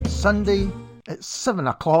Sunday, it's 7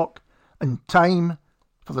 o'clock, and time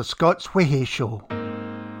for the Scots Whay Show.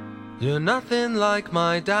 You're nothing like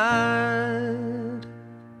my dad,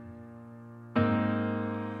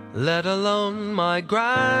 let alone my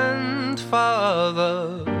grandfather.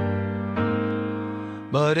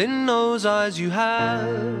 But in those eyes you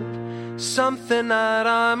have something that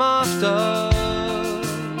I'm after.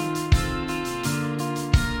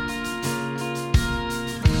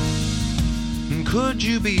 Could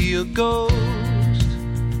you be a ghost,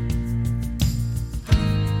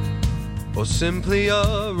 or simply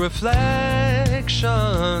a reflection,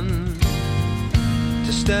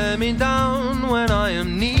 to stare me down when I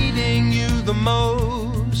am needing you the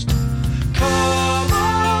most? Come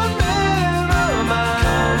on, mirror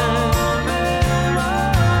man,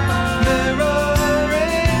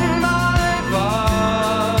 mirroring my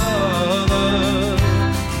father.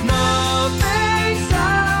 Nothing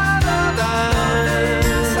sadder than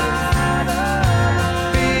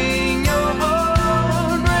being your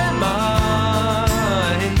own reminder.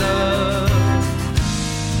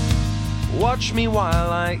 Watch me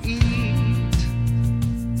while I eat,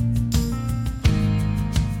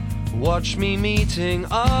 watch me meeting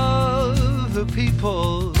other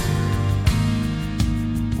people,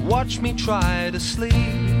 watch me try to sleep,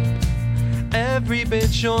 every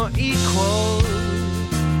bit your equal.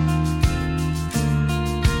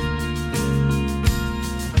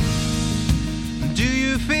 Do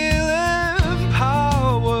you feel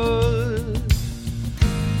empowered,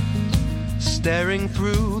 staring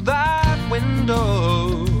through that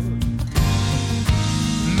window,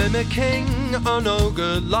 mimicking a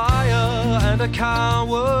no-good liar and a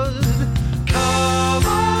coward? Come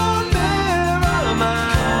on, mirror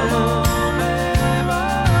man,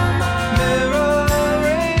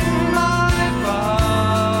 mirroring my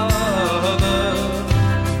father.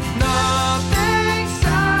 Nothing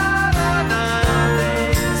sadder than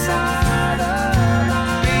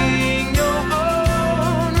being your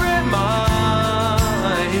own reminder.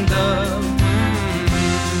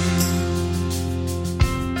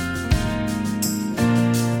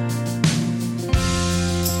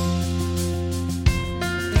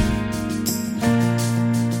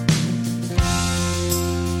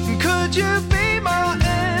 Could you be my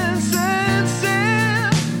insincere,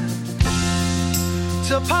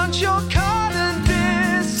 to punch your card and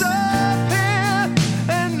disappear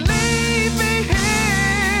and leave me here?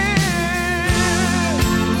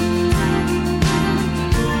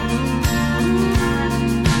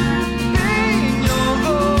 Being your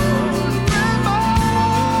own reminder.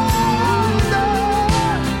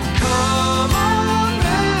 Come on,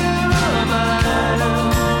 mirror man,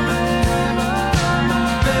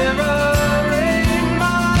 mirroring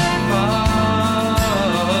my father.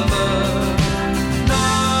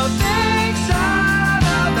 Nothing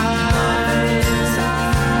sadder than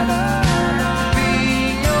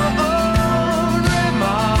being your own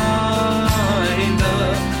reminder.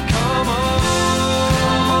 Come on, come on,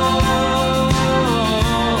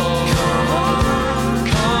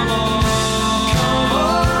 come on, come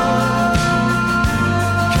on,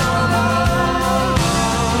 come on.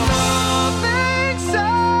 Nothing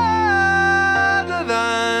sadder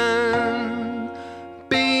than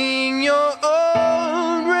being your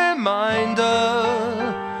own reminder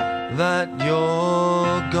that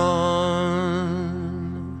you're gone.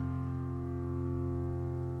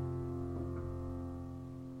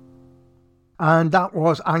 And that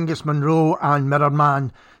was Angus Monroe and Mirror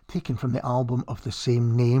Man, taken from the album of the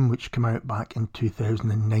same name, which came out back in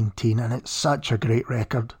 2019, and it's such a great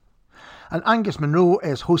record. And Angus Monroe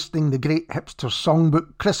is hosting the Great Hipster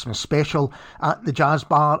Songbook Christmas Special at the Jazz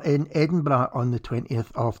Bar in Edinburgh on the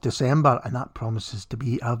 20th of December, and that promises to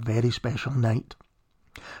be a very special night.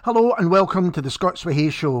 Hello and welcome to the Scots Whay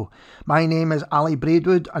Show. My name is Ali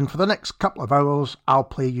Braidwood, and for the next couple of hours I'll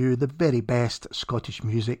play you the very best Scottish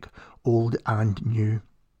music, old and new.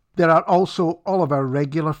 There are also all of our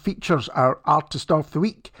regular features. Our Artist of the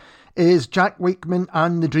Week is Jack Wakeman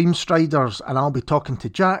and the Dream Striders, and I'll be talking to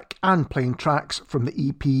Jack and playing tracks from the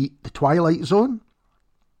EP The Twilight Zone.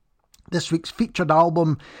 This week's featured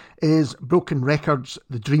album is Broken Records,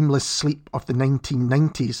 The Dreamless Sleep of the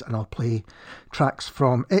 1990s, and I'll play tracks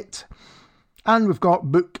from it. And we've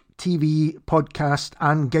got book, TV, podcast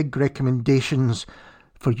and gig recommendations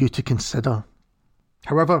for you to consider.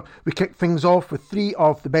 However, we kick things off with three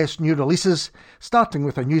of the best new releases, starting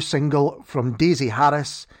with a new single from Daisy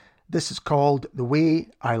Harris. This is called The Way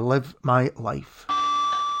I Live My Life.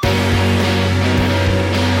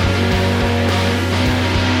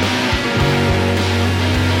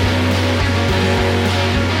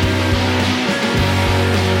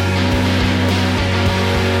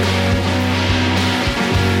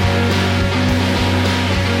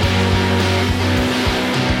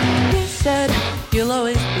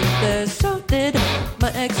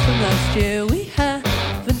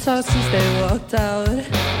 while since they walked out.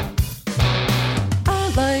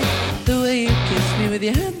 I like the way you kiss me with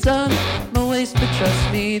your hands on my waist, but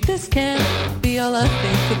trust me, this can't be all I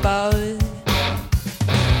think about.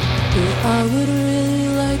 Yeah, I would really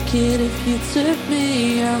like it if you took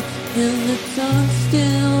me out in the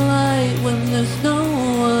tungsten light when there's no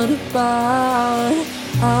one about.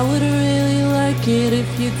 I would really like it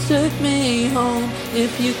if you took me home,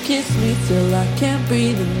 if you kissed me till I can't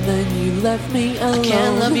breathe and then you left me alone. I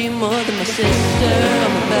can't love you more than my sister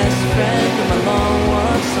or my best friend or my long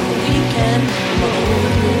walks on the weekend in my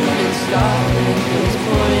old room in Scotland when it's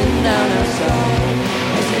pouring down outside.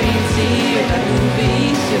 I screen see or that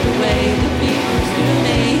movies to the way the beat moves through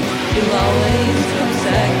me. You'll always come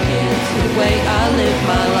second to the way I live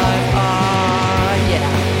my life. Ah, yeah.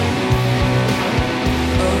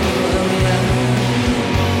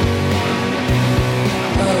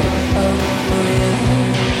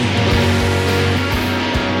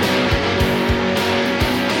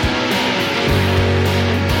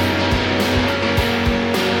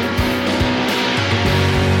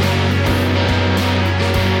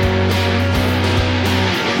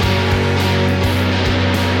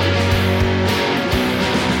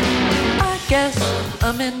 Guess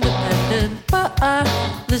I'm independent, but I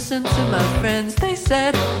listen to my friends. They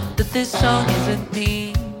said that this song isn't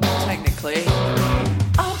me. Technically,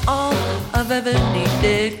 I'm all I've ever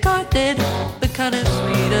needed. Guarded, but kind of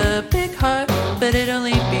sweet. A big heart, but it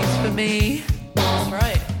only beats for me. That's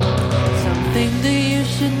right. Something that you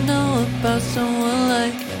should know about someone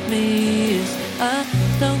like me is I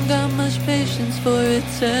don't got much patience for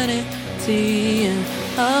eternity, and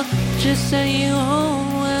I'll just send you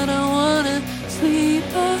home when I wanna sleep.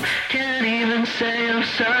 I can't even say I'm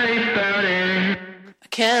sorry about it. I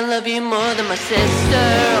can't love you more than my sister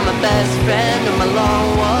or my best friend or my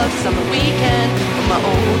long walks on the weekend or my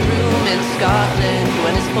old room in Scotland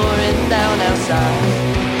when it's pouring down outside.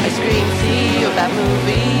 I scream tea or bad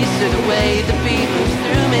movies to the way the beat moves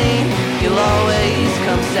through me. You'll always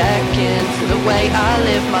come second to the way I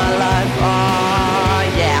live my life. Oh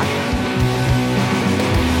yeah.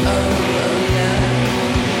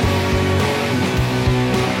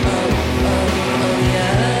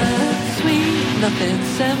 Nothing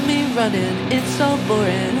sent me running, it's so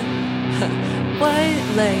boring. White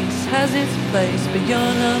lace has its place, but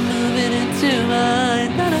you're not moving into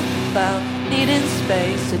mine. Not about needing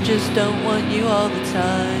space, I just don't want you all the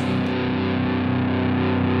time.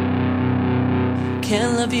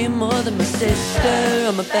 Can't love you more than my sister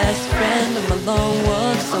or my best friend or my long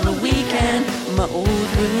walks on the weekend or my old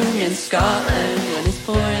room in Scotland when it's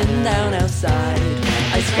pouring down outside.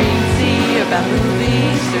 I scream tea about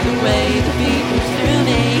movies through the way the beat moves through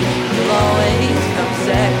me. You'll always come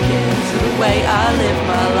second to the way I live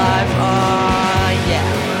my life. Oh yeah.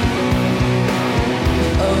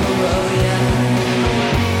 Oh yeah.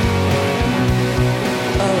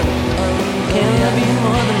 Oh, can't love you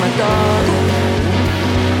more than my dog.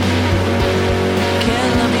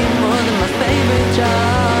 Can't love you more than my favorite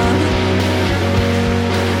job.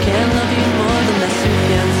 Can't love you more than that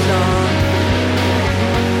Sufjan song.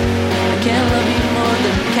 Can't love you more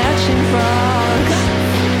than catching frogs.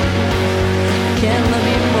 Can't love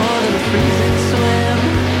you more than a freezing swim.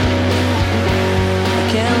 I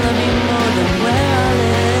can't love you more than where I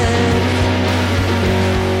live.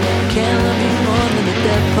 Can't love you more than a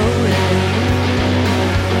dead poet.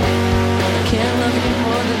 Can't love you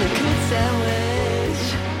more than a good sandwich.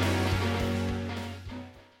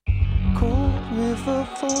 Cold river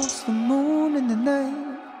falls, the moon in the night.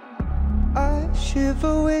 I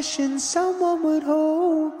shiver wishing someone would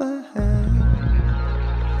hold my hand.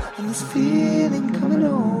 And this feeling coming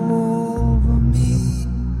over me.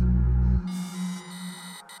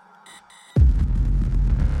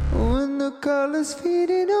 When the colors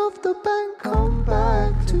fading off the bank come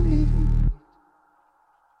back to me.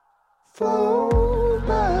 Fall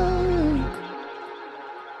back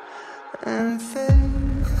and fade.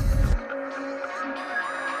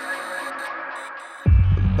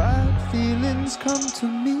 Bad feelings come to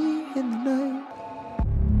me in the night.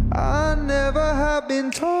 I never have been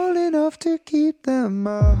tall enough to keep them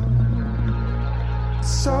out.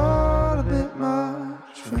 It's all a bit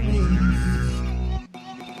much for me.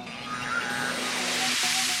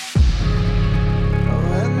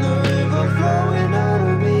 When the river flowing out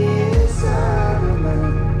of me is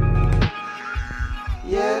adamant,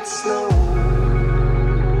 yet slow,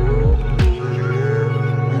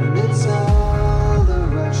 and it's all the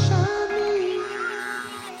rush I need.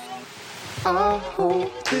 I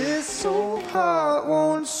hope this old heart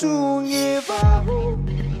won't soon give up.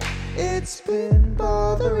 It's been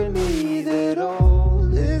bothering me that all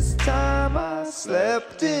this time I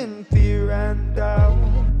slept in fear and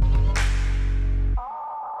doubt.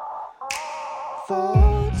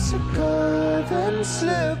 Thoughts occur then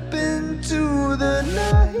slip into the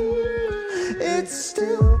night. It's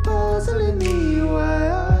still puzzling me why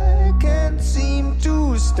I can't seem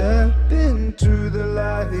to step into the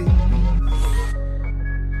light.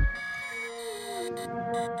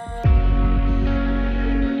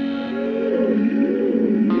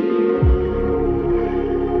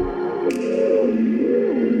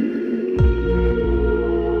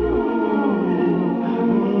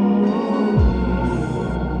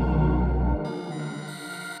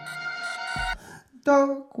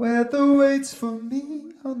 Dark weather waits for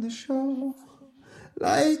me on the shore.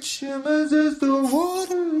 Light shimmers as the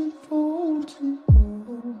water unfolds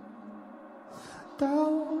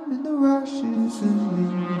down in the rushes and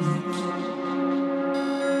leaves.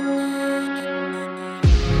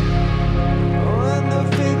 Oh, and the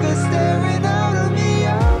figures staring out at me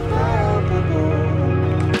are palpable,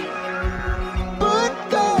 but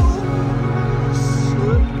ghosts,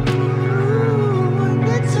 and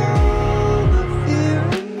it's all the fear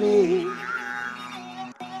in me.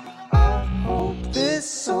 I hope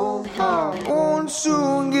this old heart won't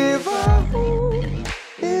soon give up.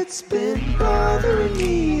 It's been bothering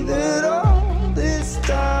me that all this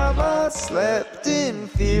time I slept in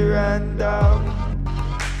fear and doubt.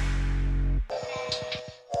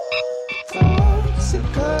 Thoughts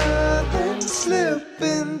occur then slip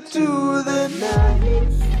into the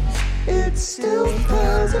night. It's still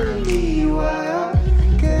puzzling me why I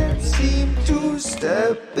can't seem to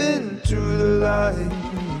step into the light.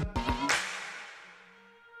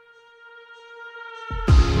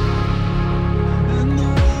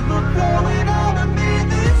 Blowing out of me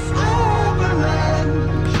this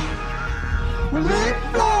avalanche. Well, it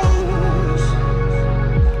blows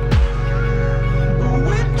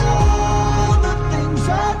with all the things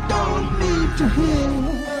I don't need to hear.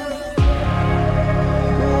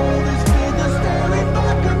 Oh, this figure staring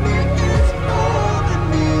back at me is more than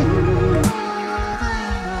me.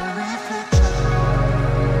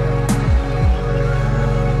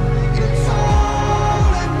 It's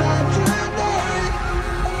all imaginary.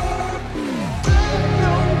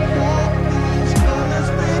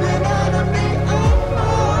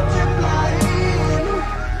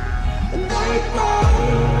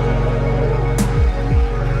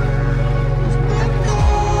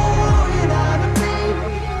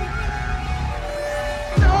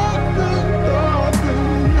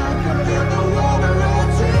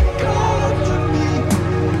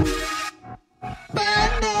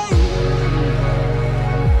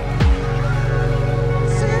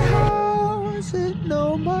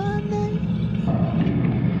 Know my name.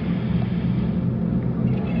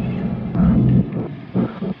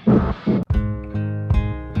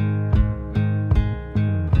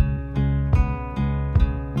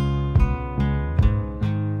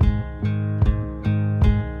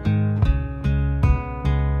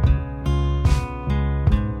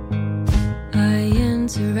 I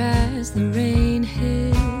enter as the rain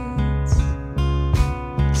hits,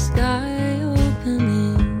 sky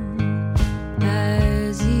opening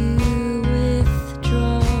as you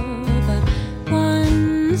withdraw, but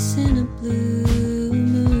once in a blue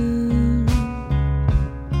moon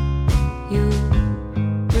you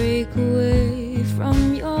break away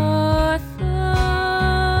from your thoughts.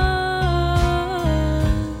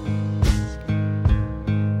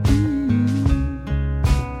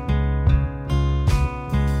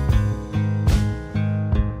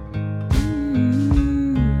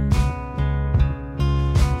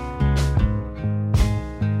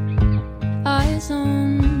 Eyes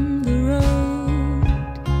on the road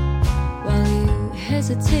while you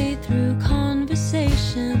hesitate through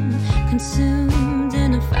conversation, consumed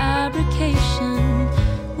in a fabrication.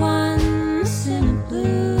 Once in a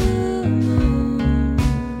blue moon,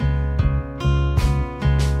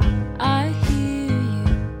 I hear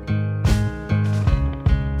you.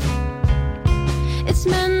 It's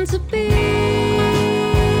meant to be.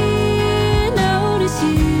 Notice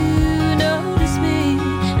you, notice me,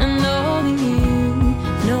 and knowing you,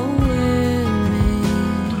 knowing me.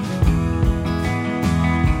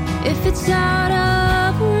 If it's out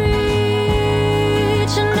of reach,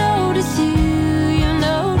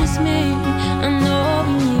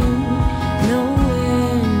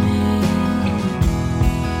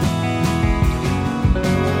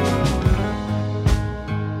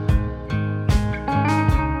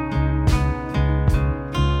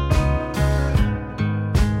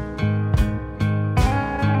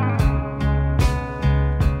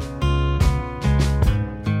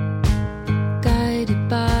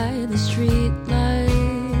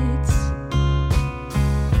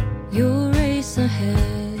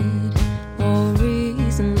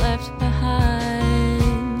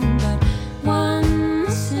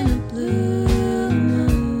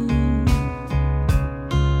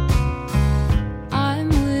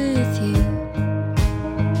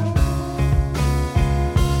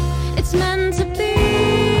 It's meant to be.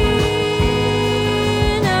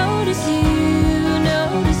 Notice you,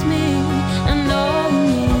 notice me, and all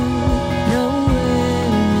you know me.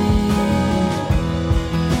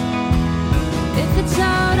 If it's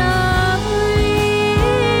out of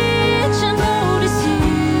reach, I notice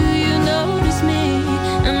you notice me,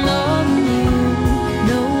 and all you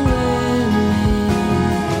know me.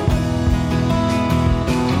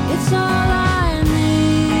 It's all I need.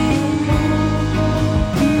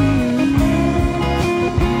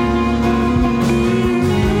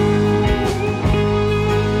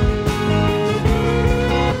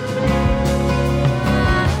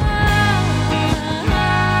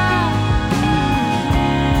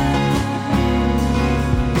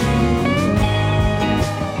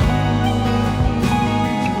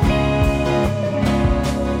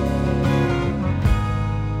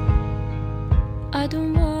 I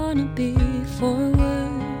don't wanna be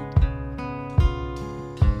forward.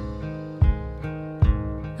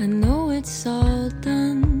 I know it's all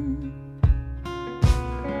done.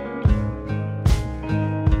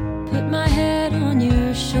 Put my head on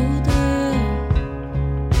your shoulder.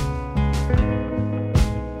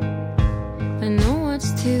 I know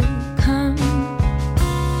what's to come.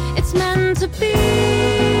 It's meant to be.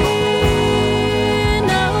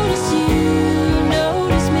 Notice you,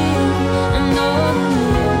 notice me, and all you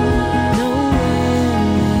know me.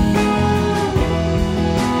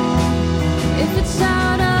 If it's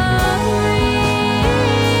out of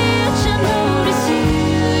reach, I notice you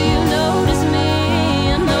notice me,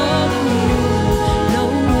 and all you know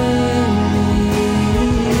me.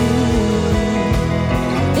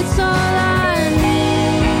 It's all I need.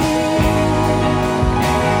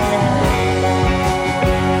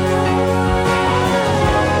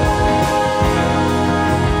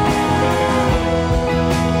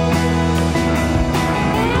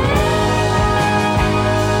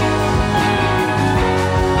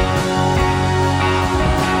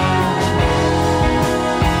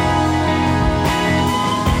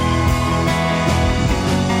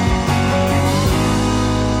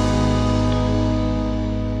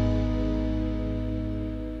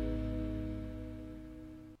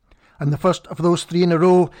 And the first of those three in a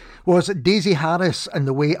row was Daisy Harris and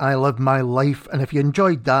The Way I Live My Life. And if you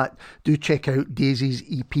enjoyed that, do check out Daisy's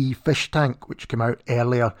EP Fish Tank, which came out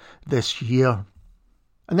earlier this year.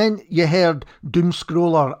 And then you heard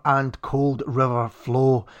Doomscroller and Cold River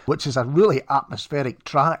Flow, which is a really atmospheric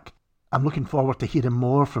track. I'm looking forward to hearing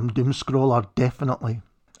more from Doomscroller, definitely.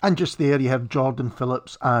 And just there you heard Jordan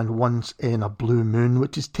Phillips and Once in a Blue Moon,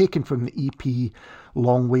 which is taken from the EP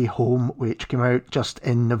Long Way Home, which came out just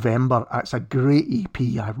in November. It's a great EP.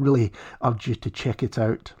 I really urge you to check it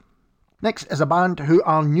out. Next is a band who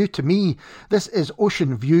are new to me. This is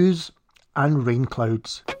Ocean Views and Rain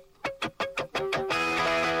Clouds.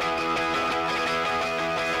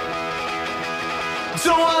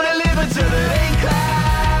 Don't wanna live until the rain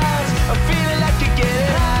clouds. I'm feeling like you're getting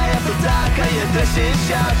high after dark. How you dashing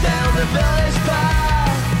sharp down the village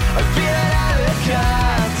path. I'm feeling out of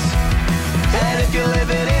cards. And if you're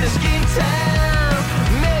living in a ski town,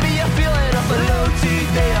 maybe you're feeling off a low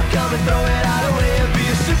today. I'll come and throw it all away and be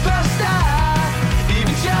a superstar,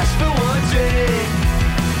 even just for one day.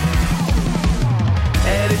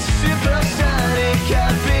 And it's a supersonic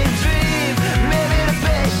camping dream, maybe the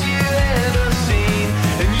best you ever seen.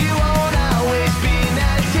 And you won't always be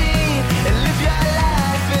 19 and live your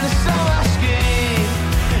life in the summer scheme.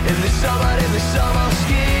 In the summer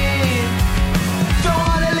scheme. Don't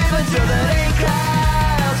wanna live until the rain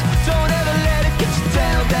clouds. Don't ever let it get you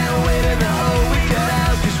down, down, waiting the whole weekend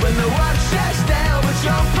out. 'Cause when the world shuts down, we'll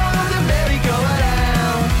jump on the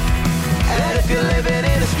merry-go-round. And if you're living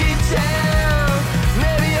in a ski town,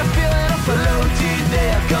 maybe you're feeling up a low today.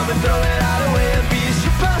 I'll come and throw it all away and be a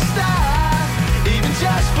superstar, even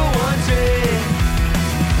just for one day.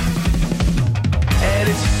 And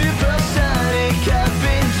it's a supersonic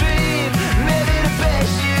camping dream, maybe the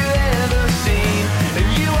best you ever seen. And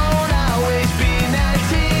you won't always be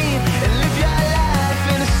 19 and live your life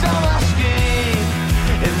in the summer scheme.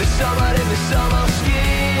 In the summer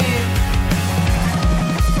scheme.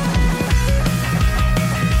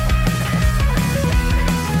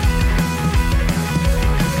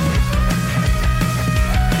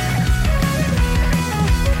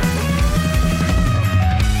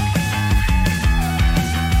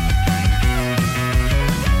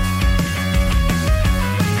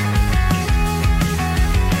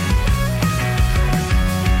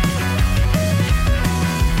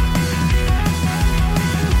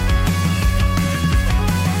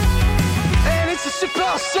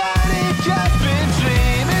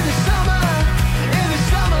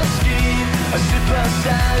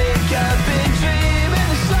 supersonic. I've been dreaming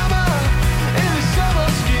the summer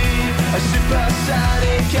scheme. A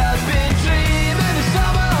supersonic. I've been dreaming the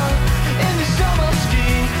summer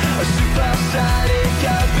scheme. A supersonic.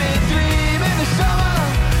 I've been dreaming the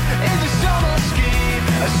summer scheme.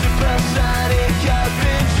 A supersonic. I've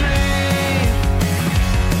been dreaming.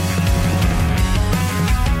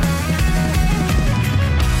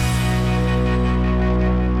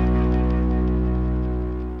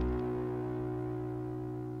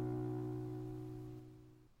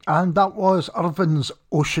 And that was Irvin's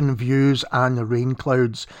Ocean Views and the Rain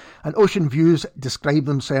Clouds. And Ocean Views describe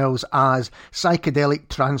themselves as psychedelic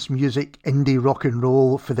trance music, indie rock and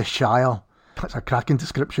roll for the Shire. That's a cracking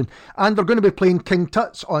description. And they're going to be playing King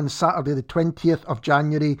Tut's on Saturday the 20th of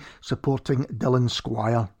January, supporting Dylan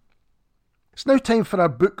Squire. It's now time for our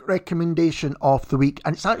book recommendation of the week,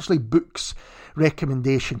 and it's actually books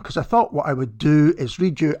recommendation, because I thought what I would do is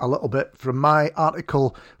read you a little bit from my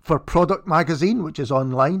article for Product Magazine, which is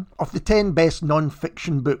online, of the 10 best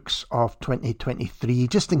non-fiction books of 2023,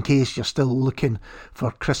 just in case you're still looking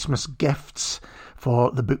for Christmas gifts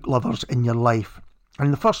for the book lovers in your life.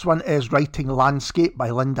 And the first one is Writing Landscape by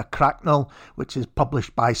Linda Cracknell, which is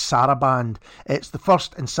published by Saraband. It's the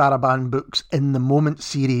first in Saraband books in the Moment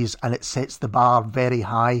series, and it sets the bar very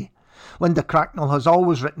high. Linda Cracknell has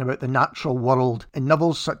always written about the natural world in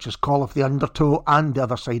novels such as Call of the Undertow and The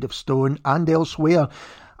Other Side of Stone and elsewhere,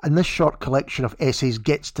 and this short collection of essays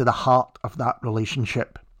gets to the heart of that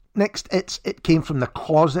relationship. Next, it's It Came From the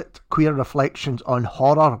Closet, Queer Reflections on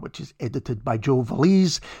Horror, which is edited by Joe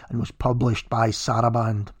Valise and was published by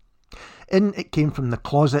Saraband. In It Came From the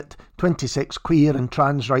Closet, 26 queer and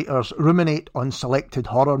trans writers ruminate on selected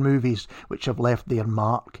horror movies which have left their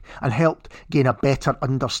mark and helped gain a better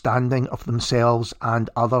understanding of themselves and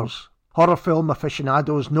others. Horror film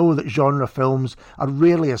aficionados know that genre films are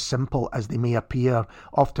rarely as simple as they may appear,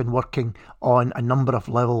 often working on a number of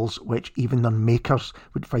levels which even their makers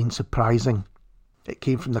would find surprising. It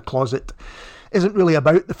Came From the Closet isn't really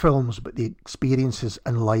about the films, but the experiences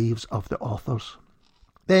and lives of the authors.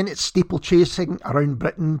 Then it's Steeplechasing Around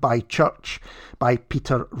Britain by Church by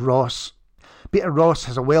Peter Ross. Peter Ross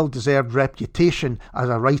has a well-deserved reputation as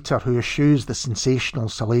a writer who eschews the sensational,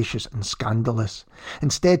 salacious and scandalous.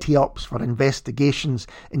 Instead, he opts for investigations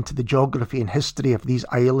into the geography and history of these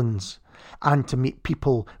islands, and to meet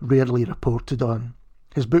people rarely reported on.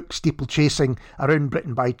 His book, Steeplechasing Around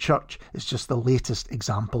Britain by Church, is just the latest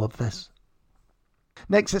example of this.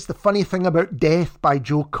 Next, it's The Funny Thing About Death by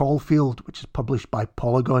Joe Caulfield, which is published by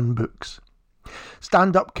Polygon Books.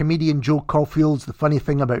 Stand-up comedian Joe Caulfield's The Funny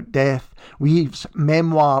Thing About Death weaves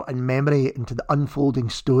memoir and memory into the unfolding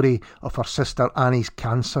story of her sister Annie's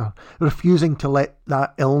cancer, refusing to let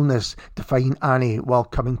that illness define Annie while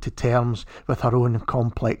coming to terms with her own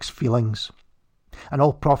complex feelings. And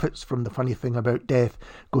all profits from The Funny Thing About Death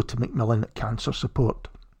go to Macmillan Cancer Support.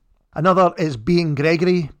 Another is Being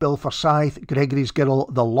Gregory, Bill Forsyth, Gregory's Girl,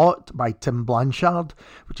 The Lot by Tim Blanchard,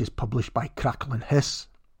 which is published by Crackle and Hiss.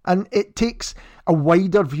 And it takes a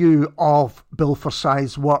wider view of Bill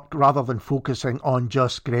Forsyth's work rather than focusing on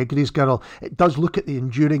just Gregory's Girl. It does look at the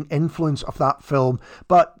enduring influence of that film,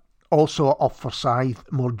 but also of Forsyth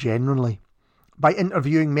more generally. By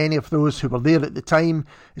interviewing many of those who were there at the time,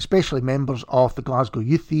 especially members of the Glasgow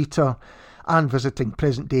Youth Theatre, and visiting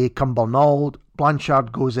present-day Cumbernauld,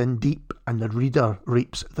 Blanchard goes in deep and the reader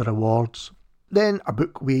reaps the rewards. Then a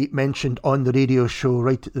book we mentioned on the radio show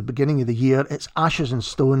right at the beginning of the year, it's Ashes and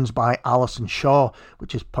Stones by Alison Shaw,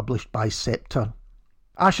 which is published by Sceptre.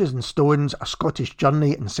 Ashes and Stones, A Scottish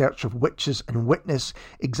Journey in Search of Witches and Witness,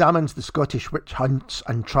 examines the Scottish witch hunts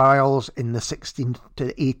and trials in the 16th to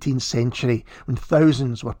the 18th century when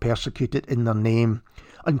thousands were persecuted in their name,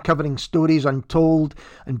 uncovering stories untold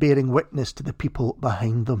and bearing witness to the people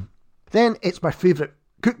behind them. Then it's my favourite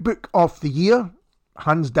cookbook of the year,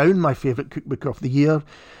 hands down my favourite cookbook of the year.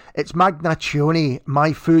 It's Magnacione,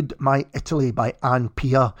 My Food, My Italy by Anne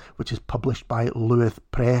Pia, which is published by Lewith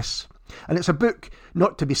Press. And it's a book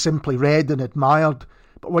not to be simply read and admired,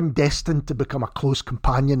 but one destined to become a close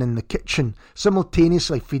companion in the kitchen,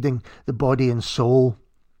 simultaneously feeding the body and soul.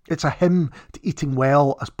 It's a hymn to eating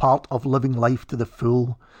well as part of living life to the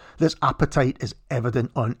full. This appetite is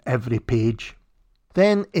evident on every page.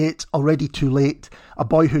 Then it's Already Too Late, a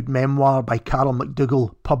boyhood memoir by Carol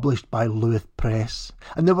McDougall, published by Lewith Press.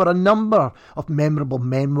 And there were a number of memorable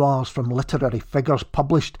memoirs from literary figures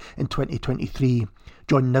published in 2023.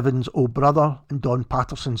 John Niven's O Brother and Don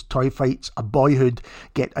Patterson's Toy Fights, A Boyhood,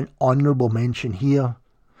 get an honourable mention here.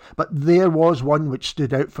 But there was one which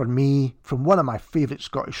stood out for me from one of my favourite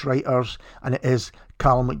Scottish writers, and it is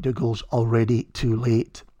Carol McDougall's Already Too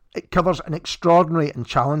Late. It covers an extraordinary and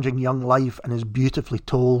challenging young life and is beautifully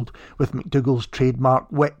told, with McDougall's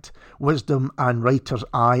trademark wit, wisdom and writer's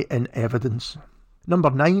eye in evidence. Number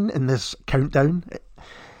 9 in this countdown,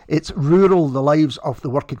 it's Rural, The Lives of the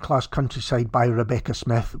Working Class Countryside by Rebecca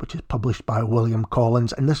Smith, which is published by William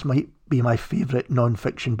Collins, and this might be my favourite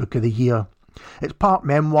non-fiction book of the year. It's part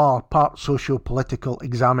memoir, part socio-political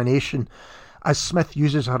examination, as Smith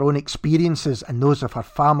uses her own experiences and those of her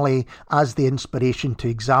family as the inspiration to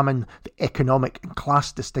examine the economic and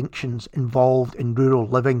class distinctions involved in rural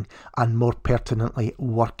living and, more pertinently,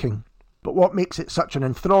 working. But what makes it such an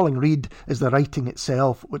enthralling read is the writing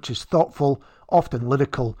itself, which is thoughtful, often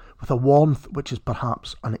lyrical, with a warmth which is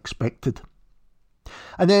perhaps unexpected.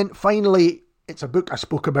 And then finally, it's a book I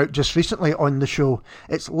spoke about just recently on the show.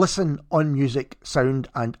 It's Listen on Music, Sound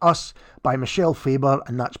and Us by Michelle Faber,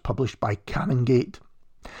 and that's published by Canongate.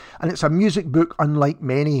 And it's a music book unlike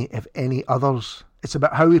many, if any others. It's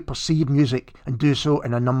about how we perceive music and do so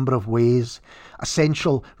in a number of ways. A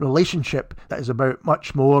sensual relationship that is about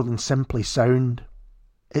much more than simply sound.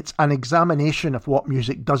 It's an examination of what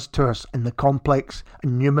music does to us and the complex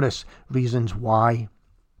and numerous reasons why.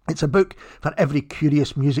 It's a book for every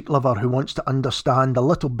curious music lover who wants to understand a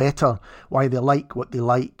little better why they like what they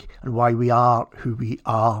like and why we are who we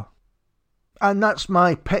are. And that's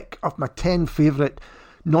my pick of my 10 favourite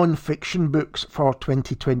non-fiction books for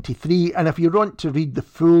 2023. And if you want to read the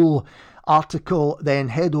full article, then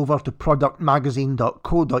head over to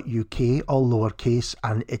productmagazine.co.uk, all lowercase,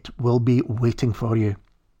 and it will be waiting for you.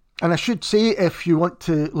 And I should say, if you want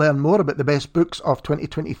to learn more about the best books of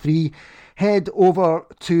 2023, head over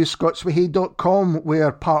to scotsway.com,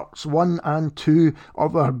 where parts 1 and 2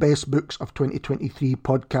 of our best books of 2023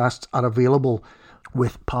 podcasts are available,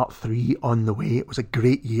 with part 3 on the way. It was a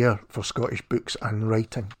great year for Scottish books and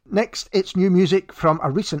writing. Next, it's new music from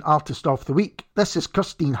a recent artist of the week. This is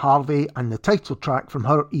Christine Harvey and the title track from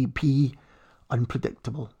her EP,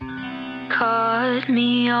 Unpredictable. Caught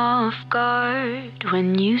me off guard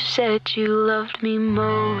when you said you loved me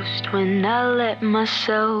most, when I let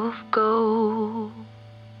myself go.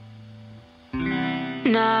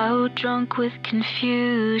 Now drunk with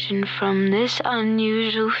confusion from this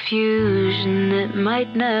unusual fusion that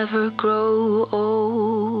might never grow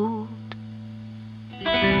old.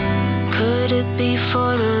 Could it be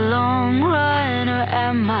for the long run, or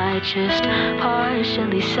am I just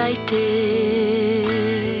partially sighted?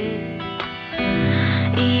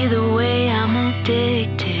 Either way, I'm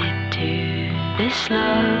addicted to this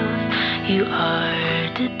love you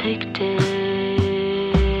are depicted.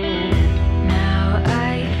 Now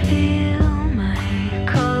I feel my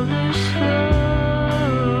colors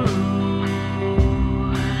flow.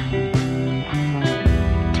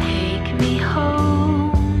 Take me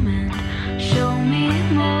home and show me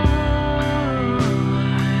more.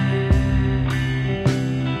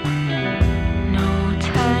 No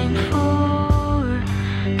time for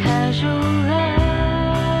casual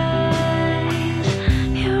lines.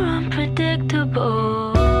 You're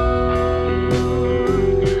unpredictable.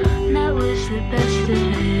 That was the best of it.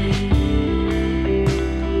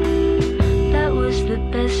 That was the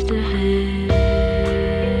best of it.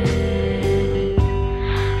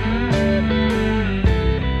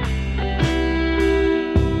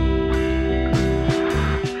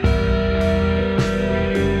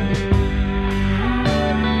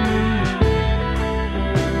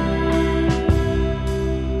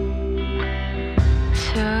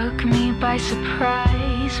 Took me by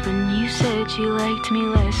surprise when you said you liked me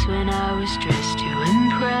less when I was dressed to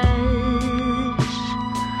impress,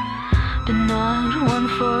 but not one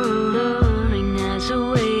for alluring as a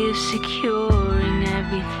way of securing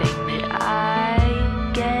everything that I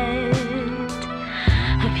get.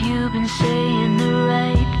 Have you been saying the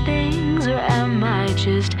right things, or am I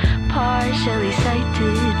just partially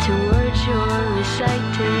sighted towards your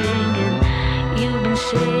reciting? And you've been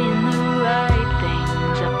saying the right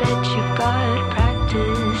things, I bet you've got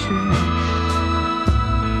practice in this.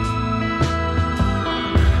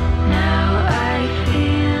 Now I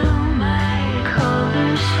feel my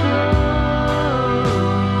colors flow.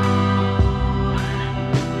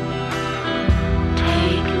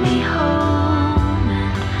 Take me home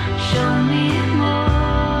and show me more.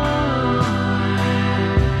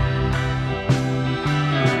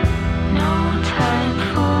 No time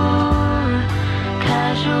for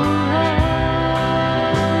casual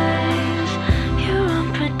lines. You're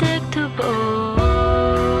unpredictable.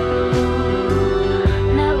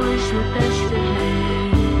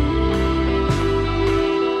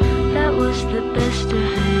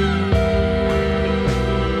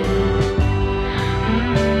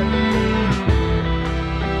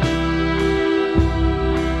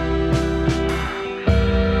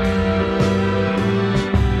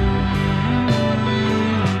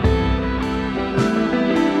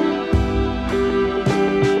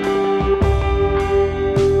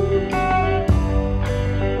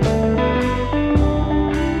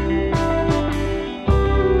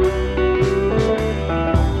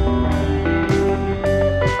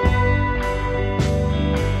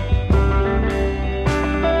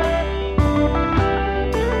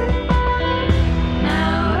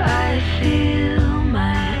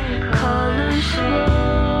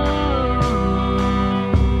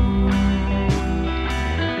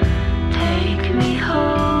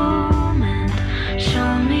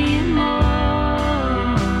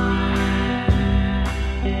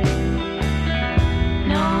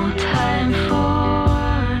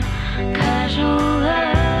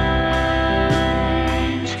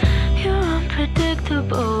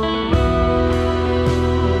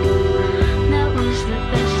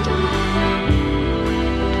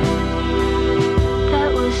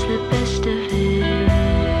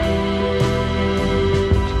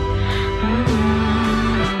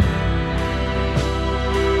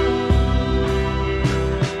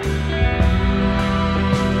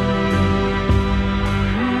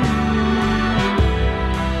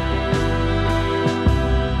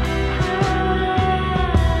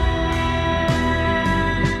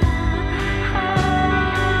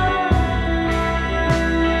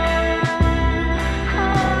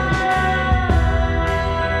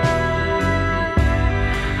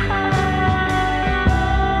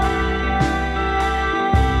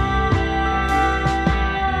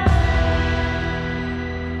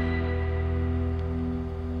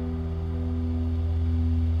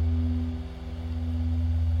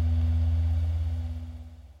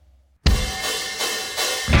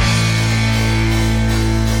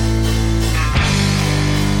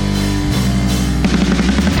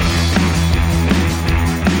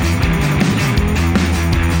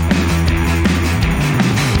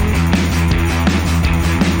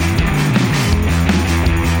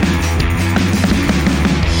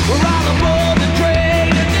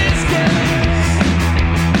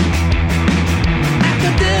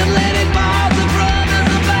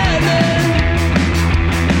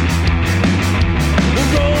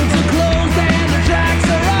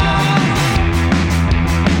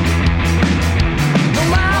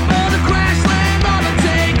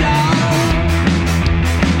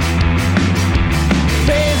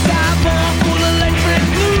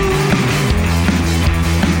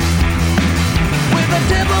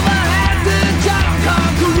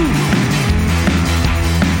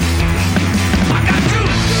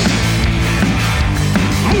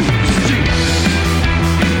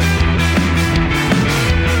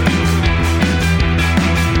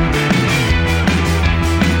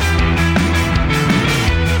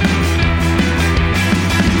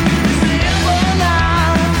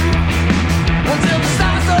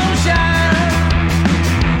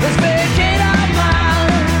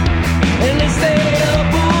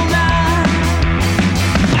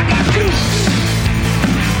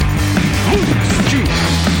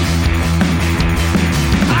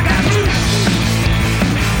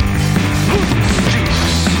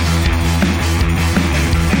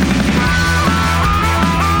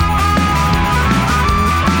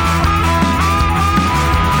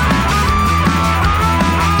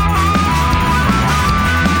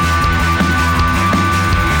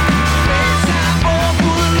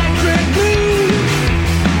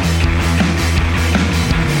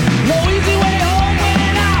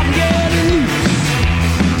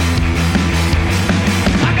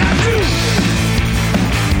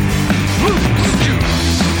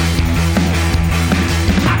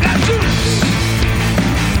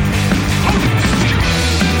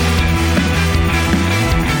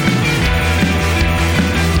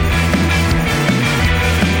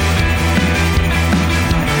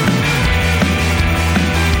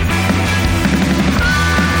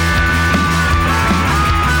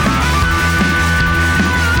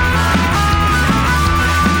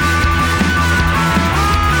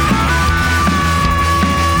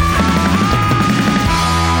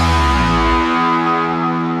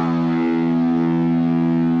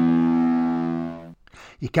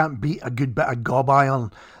 can't beat a good bit of gob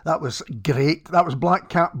iron. That was great. That was Black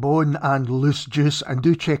Cat Bone and Loose Juice, and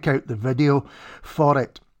do check out the video for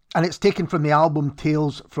it. And it's taken from the album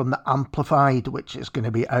Tales from the Amplified, which is going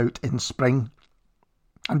to be out in spring.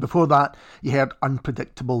 And before that, you heard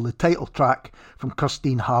Unpredictable, the title track from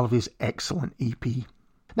Christine Harvey's excellent EP.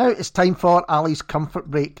 Now it's time for Ali's Comfort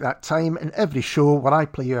Break, that time in every show where I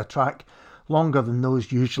play you a track longer than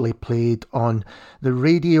those usually played on the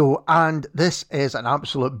radio. And this is an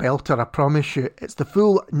absolute belter, I promise you. It's the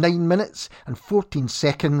full 9 minutes and 14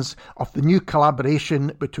 seconds of the new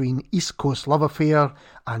collaboration between East Coast Love Affair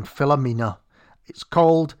and Philomena. It's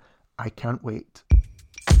called I Can't Wait.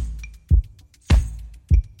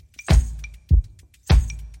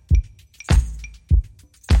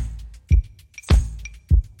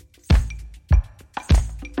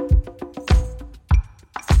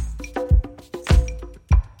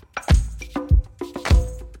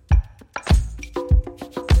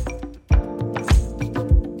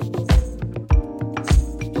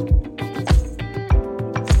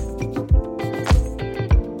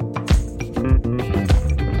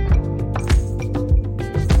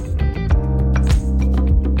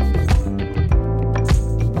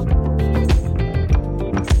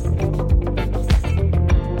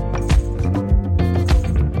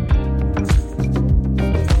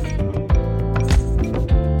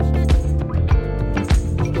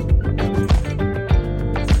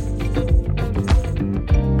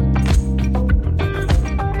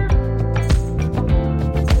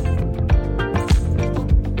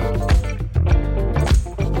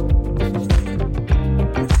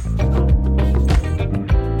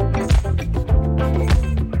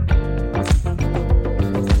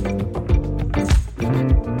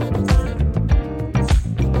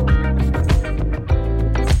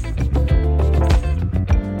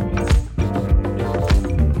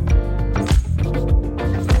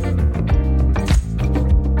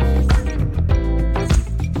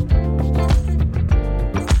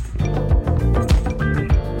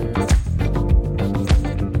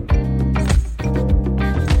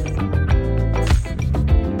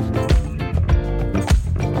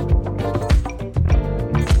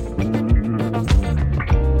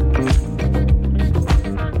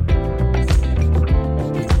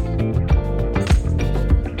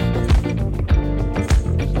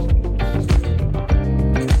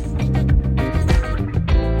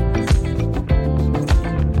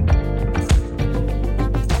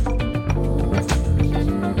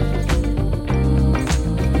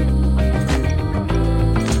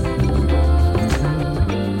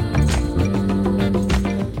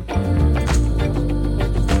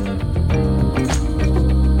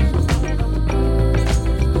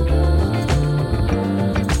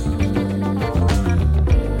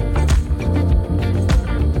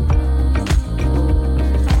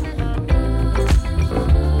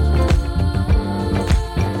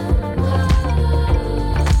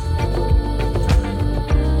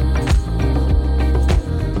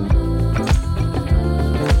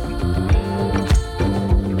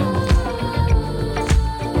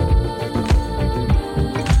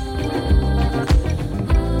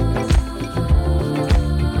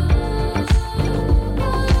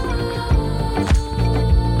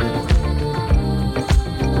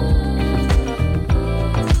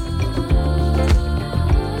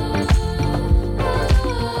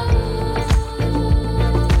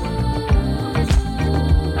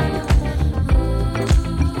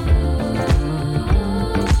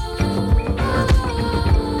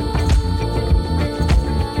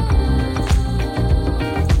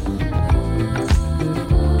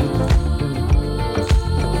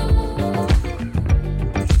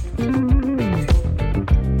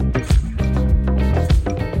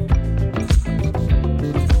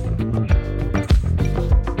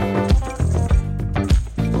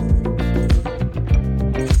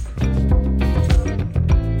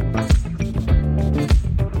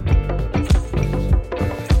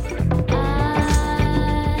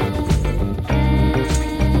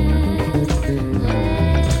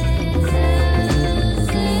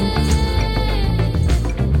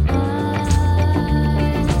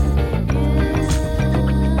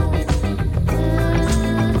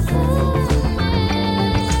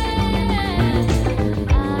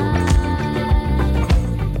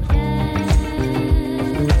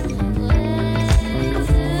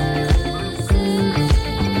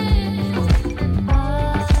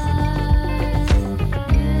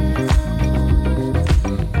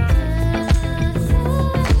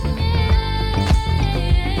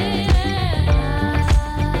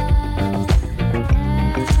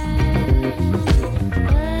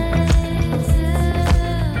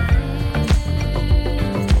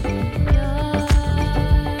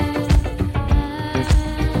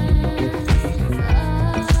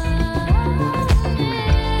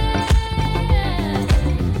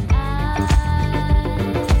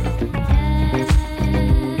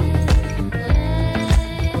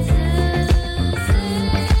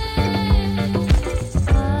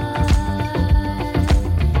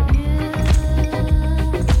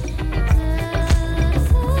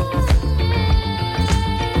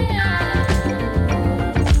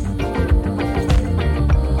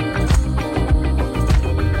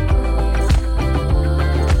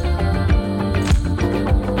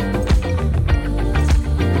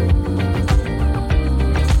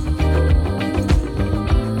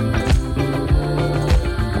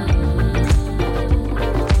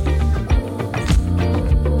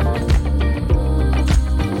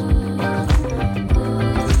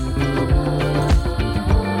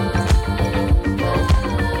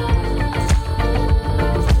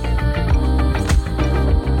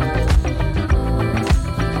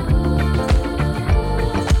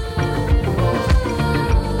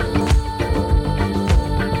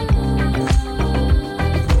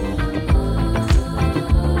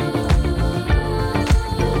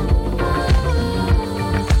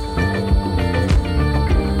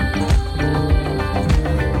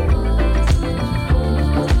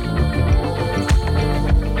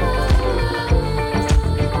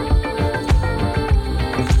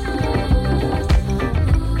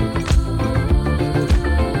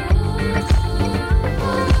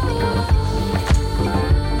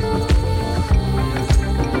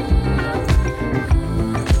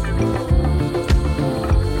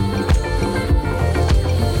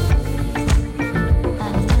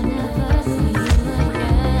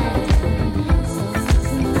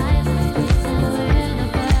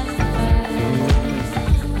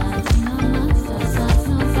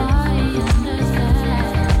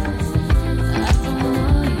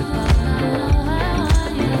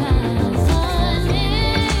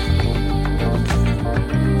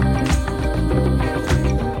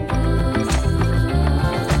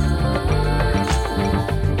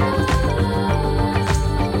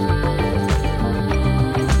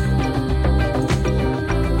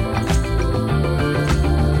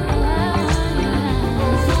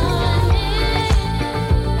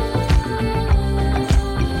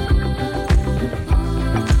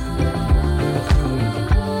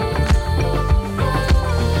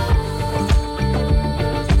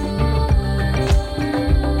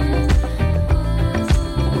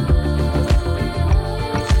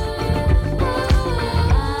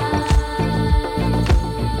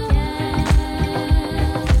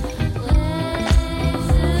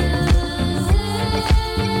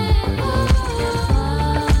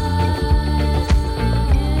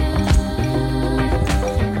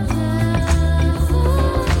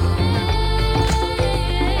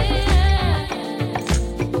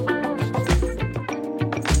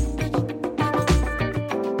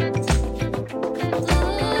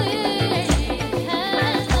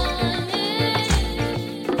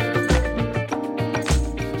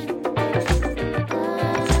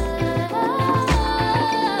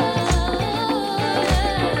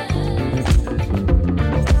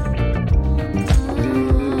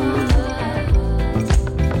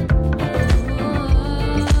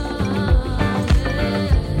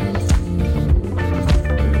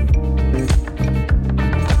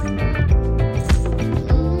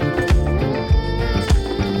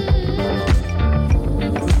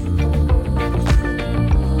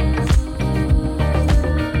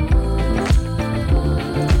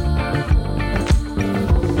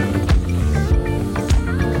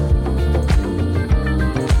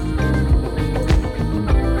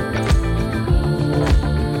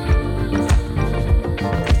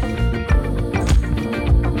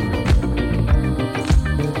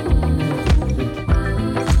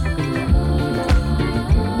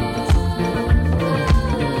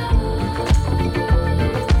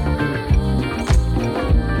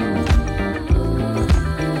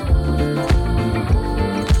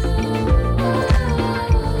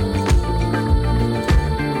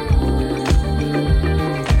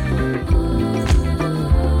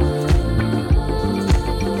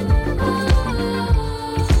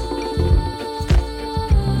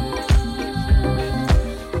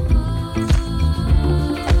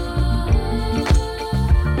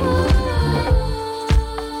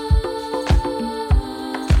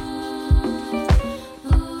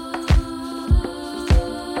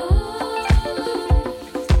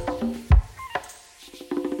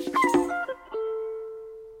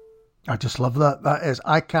 I just love that. That is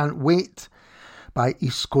I Can't Wait by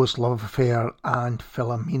East Coast Love Affair and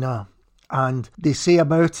Philomena. And they say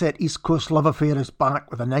about it, East Coast Love Affair is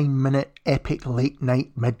back with a 9-minute epic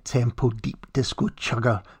late-night mid-tempo deep disco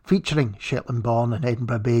chugger featuring Shetland-born and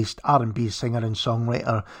Edinburgh-based R&B singer and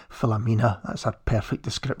songwriter Philomena. That's a perfect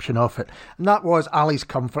description of it. And that was Ali's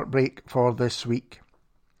Comfort Break for this week.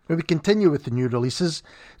 When we continue with the new releases,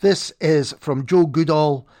 this is from Joe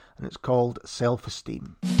Goodall and it's called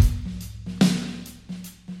Self-Esteem.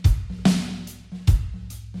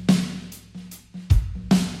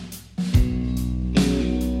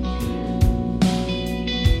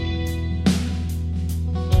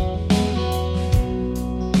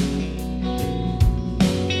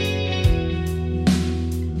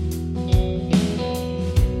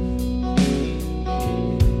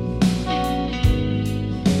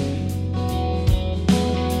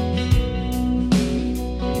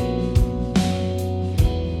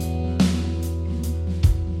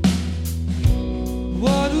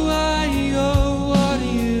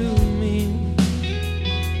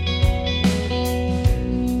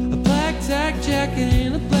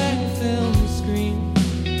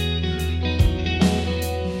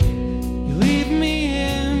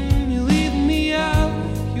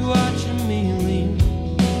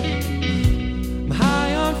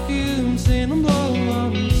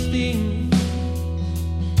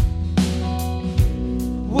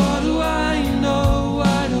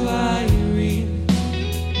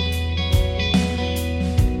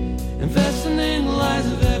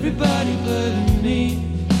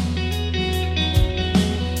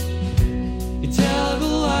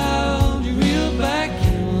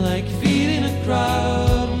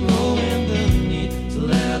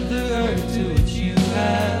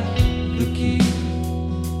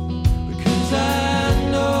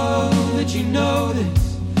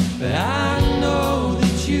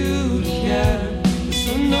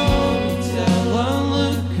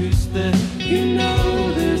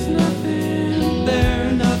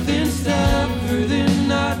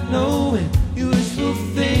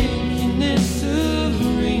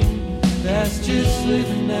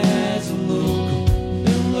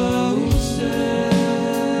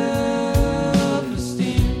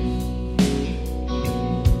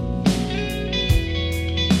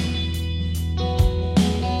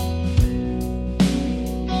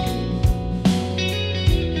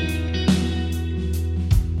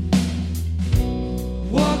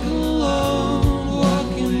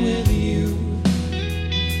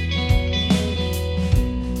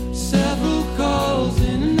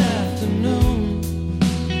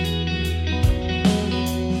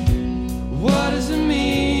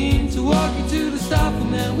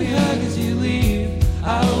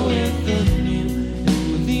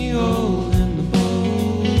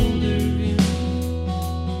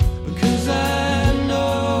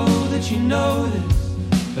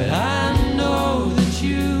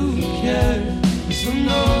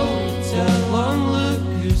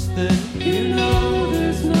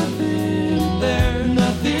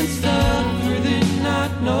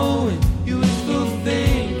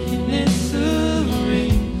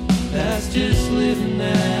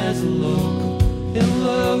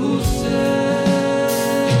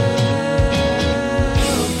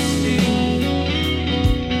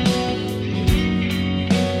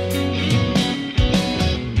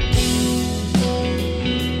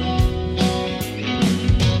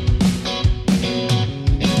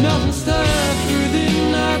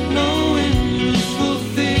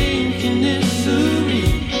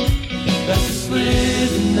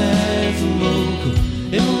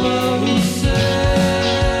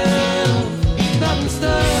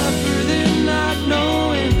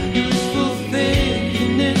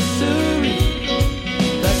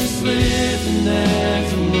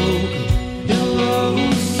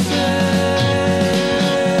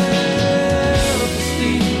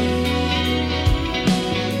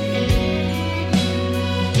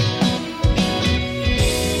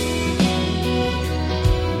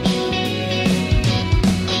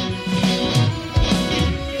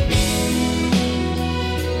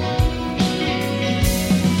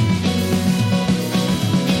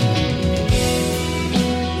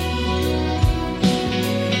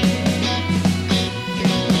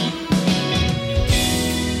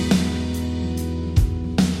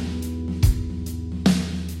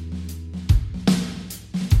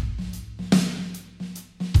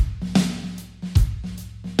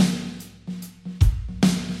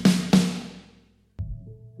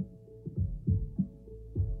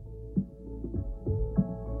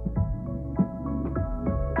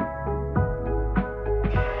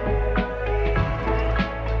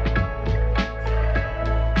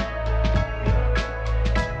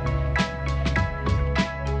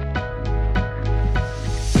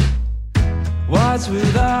 starts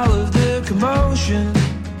with all of the commotion,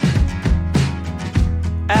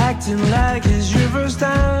 acting like it's your first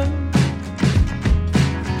time,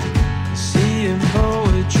 seeing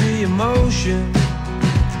poetry, emotion,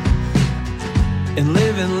 and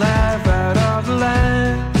living life out of the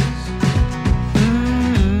lines.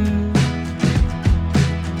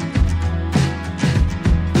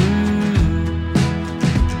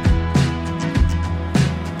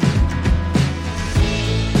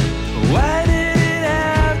 Why did it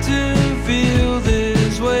have to feel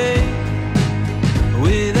this way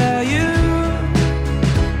without you?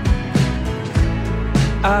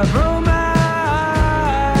 I broke my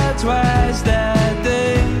heart twice that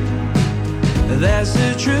day. That's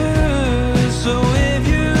the truth. So if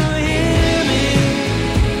you hear me,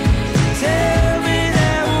 tell me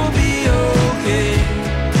that we'll be okay.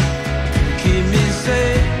 Keep me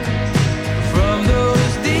safe from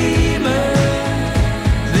those demons.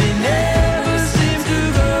 They never seem to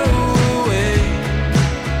go away.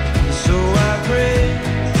 So I pray,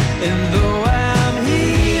 and though I'm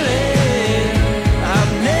healing,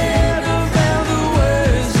 I've never found the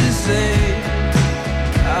words to say.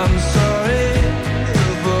 I'm sorry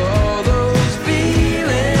for all those feelings.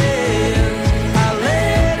 I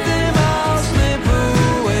let them all slip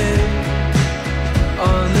away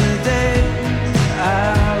on the day I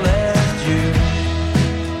left you.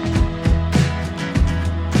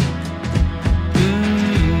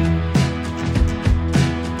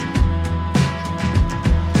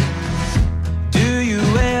 Do you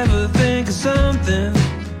ever think of something,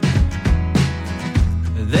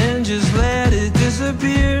 then just let it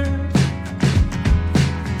disappear?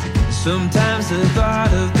 Sometimes the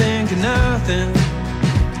thought of thinking nothing,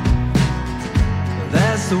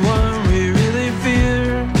 that's the one we really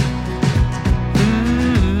fear.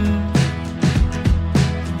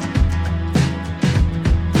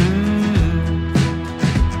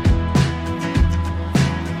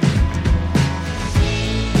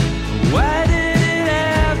 Why did it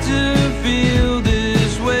have to feel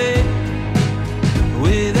this way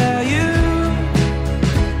without you?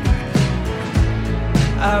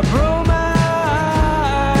 I broke my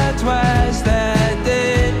heart twice that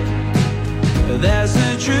day. That's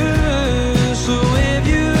the truth. So if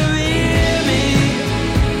you hear me,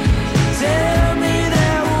 tell me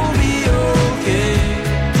that we'll be okay.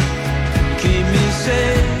 Keep me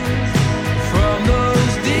safe from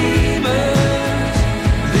those demons.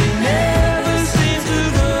 They never seem to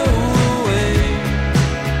go away.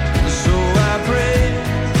 So I pray,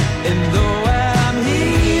 and though I'm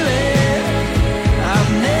healing,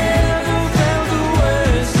 I've never found the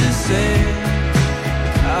words to say.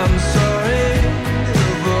 I'm sorry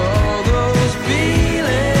for all those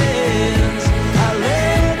feelings. I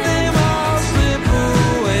let them all slip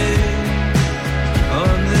away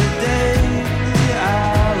on the day I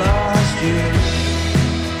lost you.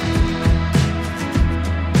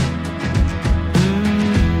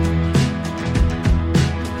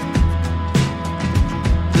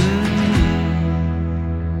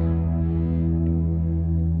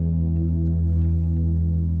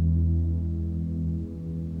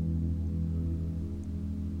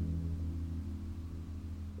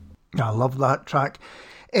 I love that track.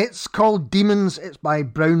 It's called Demons, it's by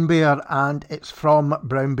Brown Bear, and it's from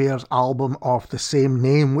Brown Bear's album of the same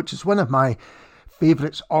name, which is one of my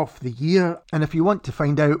favourites of the year. And if you want to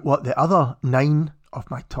find out what the other 9 of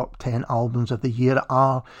my top 10 albums of the year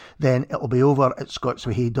are, then it'll be over at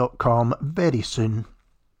scotsway.com very soon.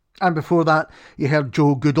 And before that, you heard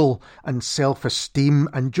Joe Goodall and Self-Esteem,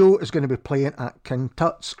 and Joe is going to be playing at King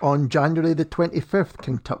Tut's on January the 25th,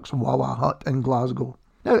 King Tut's Wawa Hut in Glasgow.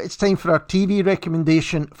 Now it's time for our TV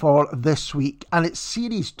recommendation for this week, and it's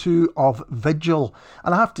Series 2 of Vigil.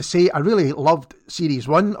 And I have to say, I really loved Series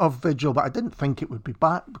 1 of Vigil, but I didn't think it would be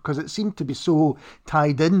back because it seemed to be so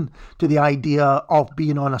tied in to the idea of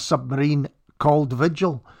being on a submarine called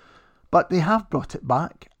Vigil. But they have brought it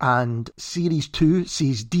back, and Series 2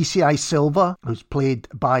 sees DCI Silva, who's played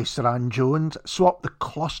by Saran Jones, swap the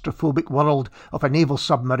claustrophobic world of a naval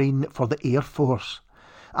submarine for the Air Force.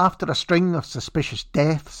 After a string of suspicious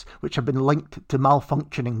deaths, which have been linked to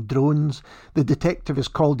malfunctioning drones, the detective is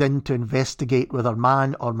called in to investigate whether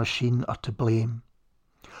man or machine are to blame.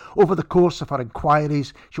 Over the course of her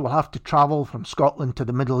inquiries, she will have to travel from Scotland to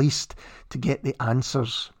the Middle East to get the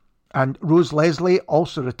answers. And Rose Leslie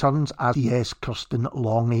also returns as CS Kirsten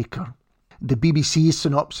Longacre. The BBC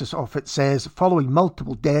synopsis of it says, following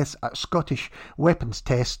multiple deaths at a Scottish weapons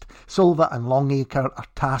test, Silva and Longacre are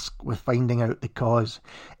tasked with finding out the cause.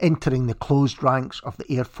 Entering the closed ranks of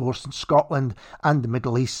the Air Force in Scotland and the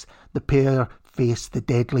Middle East, the pair face the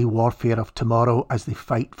deadly warfare of tomorrow as they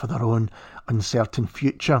fight for their own uncertain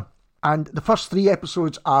future. And the first 3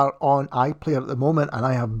 episodes are on iPlayer at the moment, and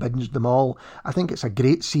I have binged them all. I think it's a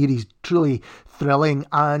great series, truly thrilling.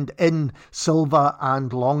 And in Silva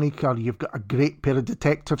and Longacre, you've got a great pair of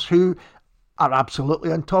detectives who are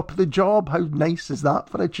absolutely on top of the job. How nice is that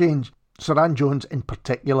for a change? Saran Jones in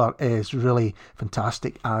particular is really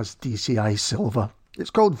fantastic as DCI Silva. It's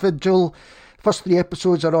called Vigil. First 3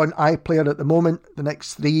 episodes are on iPlayer at the moment. The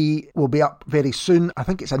next 3 will be up very soon. I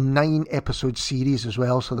think it's a 9-episode series as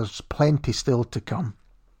well, so there's plenty still to come.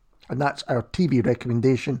 And that's our TV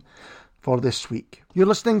recommendation for this week. You're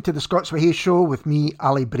listening to the Scots Whay Show with me,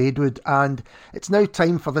 Ali Braidwood, and it's now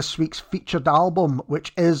time for this week's featured album,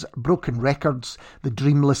 which is Broken Records, The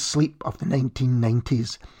Dreamless Sleep of the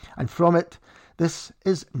 1990s. And from it, this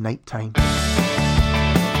is Nighttime.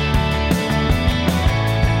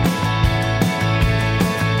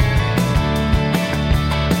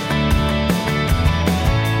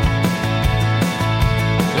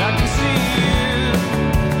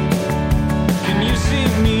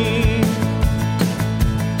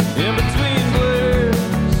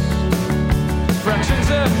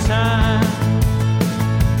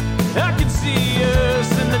 I can see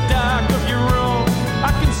us in the dark of your room.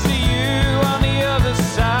 I can see you on the other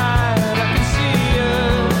side. I can see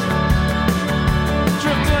us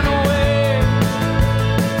drifting away.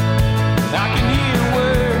 I can hear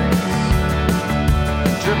words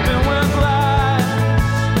dripping with lies.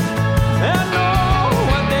 I know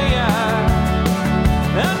what they are.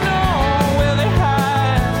 I know where they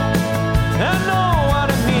hide. I know what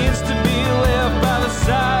it means to be left by the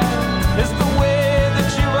side. It's the way that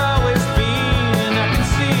you've always been. I can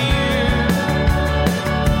see you.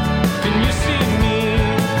 Can you see me?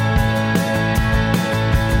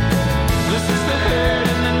 This is the hurt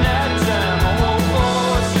in the nighttime. Oh,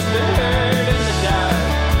 oh, it's just the hurt in the dark.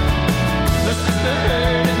 This is the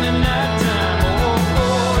hurt in the nighttime. Oh,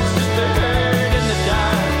 oh, it's just the hurt in the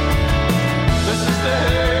dark. This is the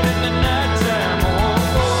hurt in the nighttime.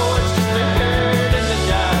 Oh, oh, it's just the hurt in the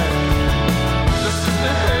dark. This is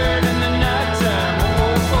the hurt in the nighttime.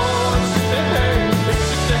 Oh, oh, it's just the hurt. It's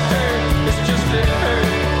just the hurt. It's just the hurt.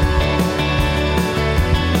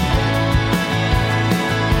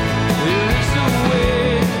 There is a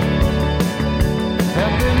way,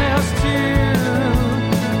 happiness too,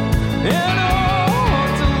 and all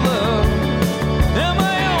to love. Am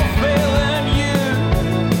I all failing you?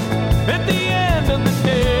 At the end of the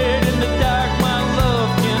day, in the dark, my love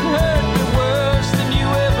can hurt me worse than you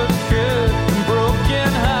ever could. And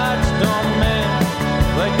broken hearts don't mend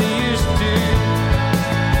like they used to.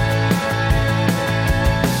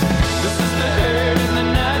 This is the hurt in the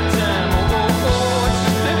nighttime. Oh, oh, oh, it's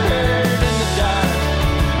just the hurt in the dark.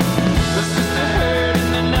 This is the hurt in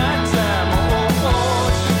the nighttime. Oh, oh, oh,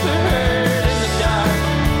 it's just the hurt in the dark.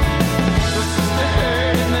 This is the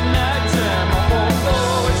hurt in the nighttime. Oh, oh,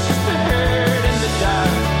 oh, it's just the hurt in the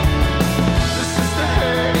dark. This is the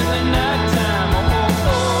hurt in the nighttime. Oh, oh,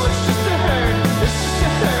 oh, it's just the hurt. It's just the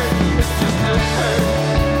hurt. It's just the hurt.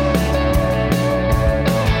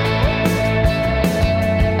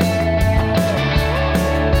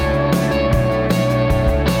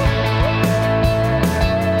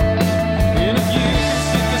 And if you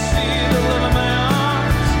can see the love of my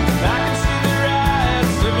arms, I can see the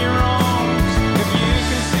rise of your arms. If you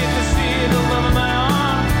can see the love of my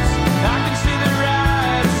arms, I can see the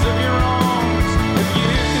rise of your arms. If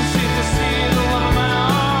you can see the love of my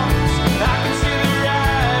arms, I can see the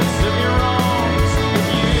rise of your arms.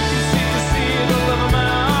 If you can see the love of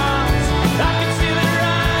my arms, I can see the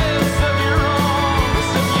rise of your arms.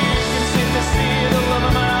 If you can see the love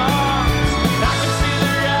of my arms, I can see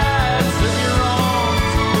the rise of your arms.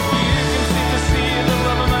 If you can see the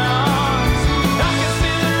love of my arms, I can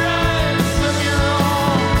see the rise of your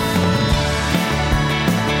arms.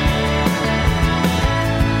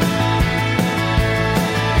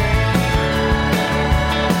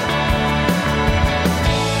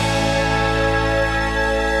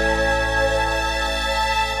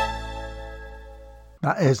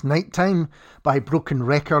 That is Nighttime by Broken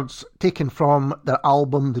Records, taken from their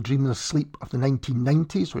album The Dreamless Sleep of the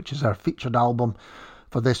 1990s, which is our featured album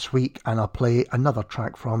for this week, and I'll play another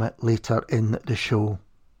track from it later in the show.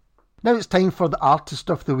 Now it's time for the Artist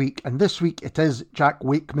of the Week, and this week it is Jack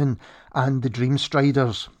Wakeman and the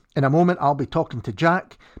Dreamstriders. In a moment I'll be talking to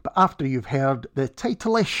Jack, but after you've heard the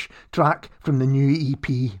title-ish track from the new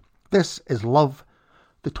EP. This is Love,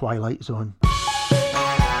 The Twilight Zone.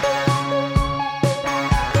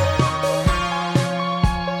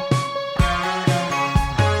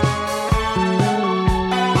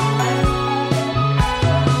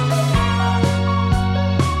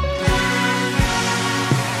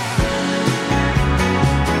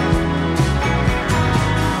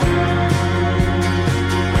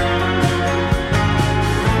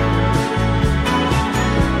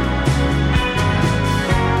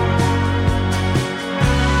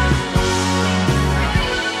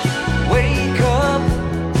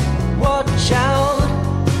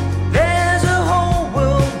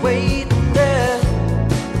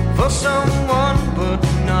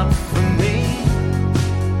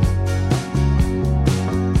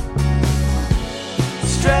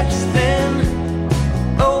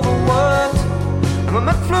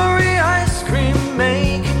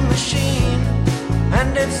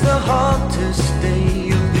 and it's the hottest day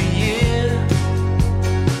of the year.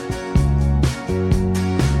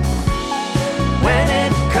 When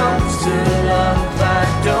it comes to love, I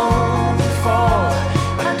don't fall.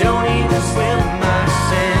 I don't even swim, I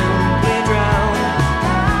simply drown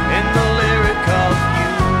in the lyric of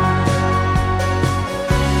you.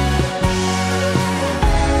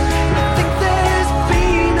 I think there's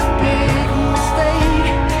been a big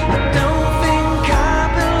mistake. I don't think I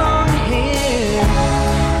belong here.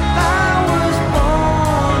 I was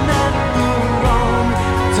born at the wrong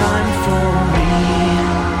time for me.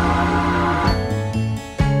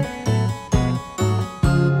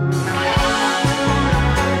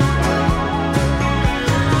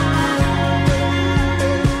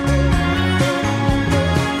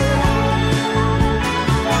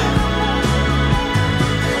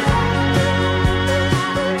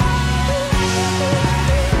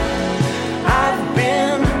 I've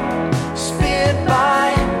been speared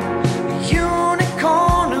by a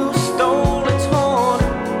unicorn who stole its horn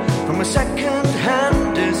from a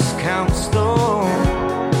second-hand discount store.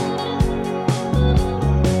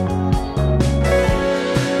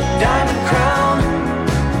 Diamond crown,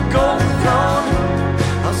 golden throne,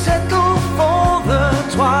 I'll settle for the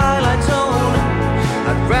twilight zone.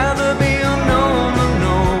 I'd rather be unknown than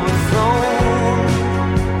overthrown.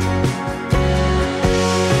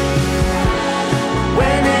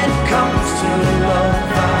 When it comes to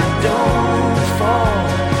love, I don't fall.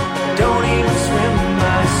 Don't even swim,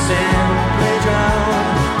 I simply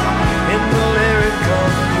drown in the lyric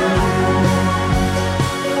of you.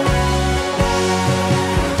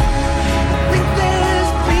 I think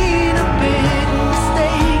there's been a big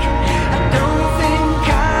mistake. I don't think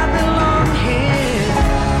I belong here.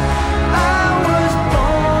 I was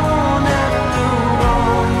born at the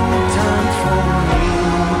wrong time for me.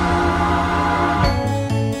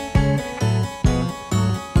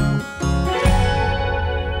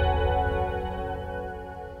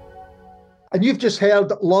 And you've just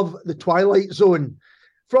heard Love the Twilight Zone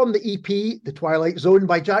from the EP The Twilight Zone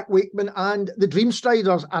by Jack Wakeman and the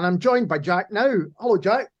Dreamstriders. And I'm joined by Jack now. Hello,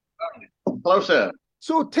 Jack. Hello, sir.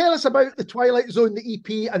 So tell us about The Twilight Zone, the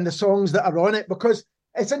EP, and the songs that are on it, because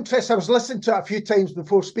it's interesting. I was listening to it a few times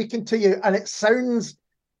before speaking to you, and it sounds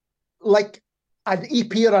like an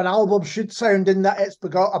EP or an album should sound, in that it's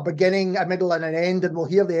got a beginning, a middle, and an end, and we'll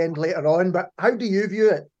hear the end later on. But how do you view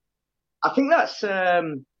it? I think that's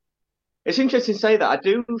it's interesting to say that. I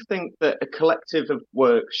do think that a collective of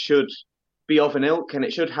work should be of an ilk, and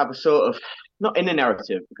it should have a sort of, not in a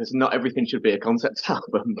narrative, because not everything should be a concept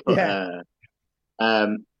album, but I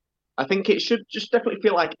think it should just definitely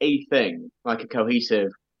feel like a thing, like a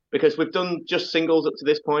cohesive, because we've done just singles up to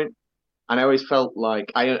this point, and I always felt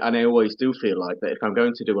like, and I always do feel like that if I'm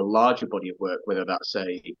going to do a larger body of work, whether that's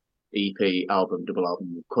a EP, album, double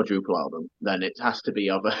album, quadruple album, then it has to be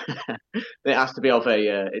of a,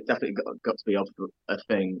 it's definitely got to be of a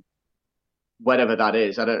thing, whatever that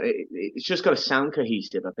is. It's just got to sound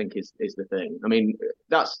cohesive, I think is the thing. I mean,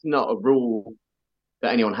 that's not a rule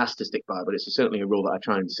that anyone has to stick by, but it's certainly a rule that I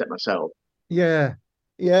try and set myself. Yeah,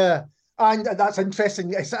 yeah. And that's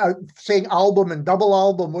interesting. Saying album and double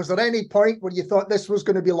album. Was there any point where you thought this was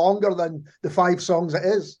going to be longer than the 5 songs it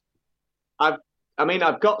is?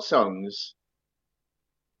 I've got songs.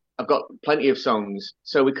 I've got plenty of songs,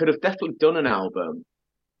 so we could have definitely done an album,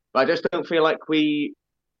 but I just don't feel like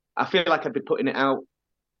I feel like I'd be putting it out.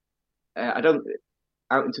 Out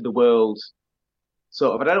into the world,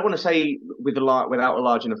 sort of. I don't want to say without a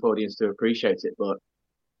large enough audience to appreciate it, but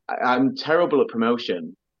I'm terrible at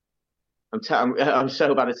promotion. I'm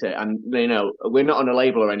so bad at it, and we're not on a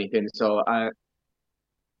label or anything. So I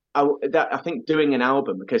think doing an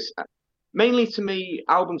album, because mainly to me,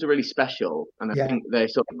 albums are really special, and I think they're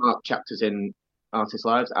sort of mark chapters in artists'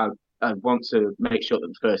 lives. I want to make sure that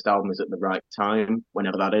the first album is at the right time,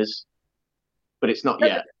 whenever that is, but it's not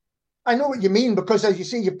yet. I know what you mean, because as you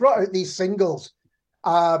say, you brought out these singles,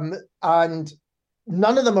 and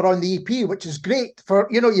none of them are on the EP, which is great for,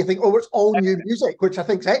 you think, oh, it's all new music, which I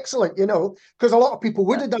think is excellent, because a lot of people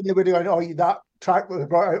would have done, they would have gone, oh, that track that we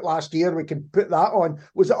brought out last year, we can put that on.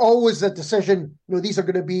 Was it always a decision, these are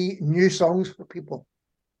going to be new songs for people?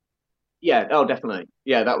 Yeah, oh, definitely.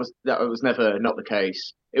 Yeah, that was never not the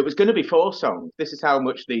case. It was going to be 4 songs. This is how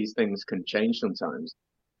much these things can change sometimes.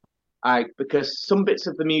 Because some bits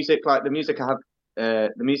of the music, like the music I'd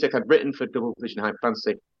written for Double Vision High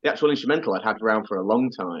Fantasy, the actual instrumental I'd had around for a long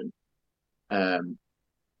time.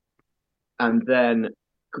 And then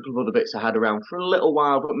a couple of other bits I had around for a little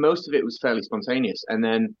while, but most of it was fairly spontaneous. And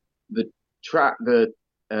then the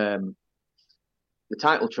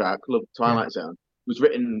title track, Love Twilight Zone, was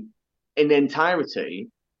written in entirety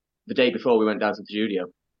the day before we went down to the studio.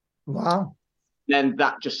 Wow. Then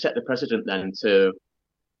that just set the precedent then to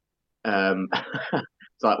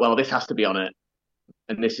it's like, well, this has to be on it,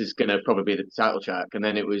 and this is gonna probably be the title track. And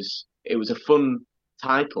then it was a fun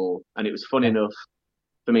title, and it was fun enough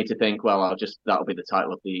for me to think, well, that'll be the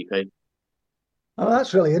title of the EP. Oh,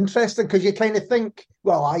 that's really interesting because you kind of think,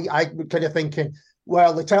 well, I was kind of thinking,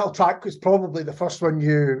 well, the title track was probably the first one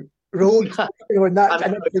you wrote, and that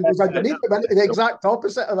and everything was underneath it, and the exact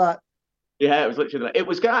opposite of that. Yeah, it was literally that. It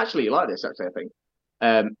was actually like this, actually, I think.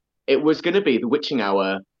 It was going to be the Witching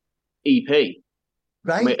Hour EP,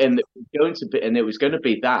 right? And it was going to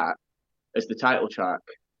be that as the title track.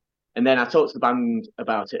 And then I talked to the band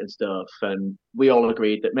about it and stuff, and we all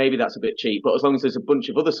agreed that maybe that's a bit cheap, but as long as there's a bunch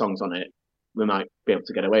of other songs on it, we might be able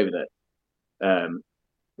to get away with it.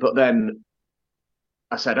 But then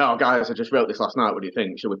I said, "Oh, guys, I just wrote this last night. What do you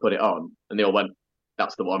think? Should we put it on?" And they all went,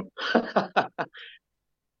 "That's the one.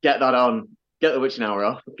 Get that on. Get the Witching Hour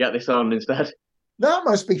off. Get this on instead." That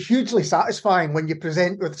must be hugely satisfying when you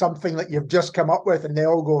present with something that you've just come up with and they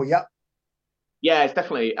all go, yep. Yeah, it's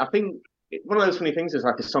definitely, I think one of those funny things is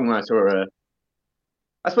like a songwriter or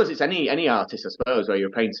I suppose it's any artist, I suppose, where you're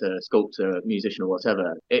a painter, sculptor, musician or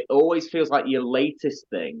whatever. It always feels like your latest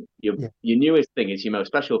thing, your newest thing is your most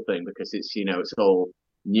special thing because it's, it's all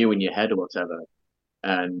new in your head or whatever.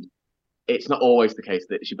 And it's not always the case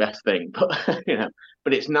that it's your best thing, but,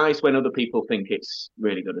 but it's nice when other people think it's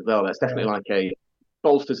really good as well. That's definitely like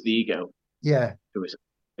bolsters the ego. Yeah.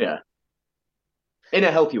 Yeah. In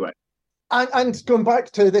a healthy way. And going back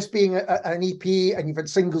to this being an EP and you've had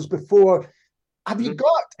singles before, have you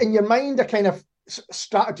got in your mind a kind of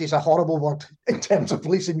strategy is a horrible word in terms of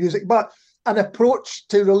releasing music, but an approach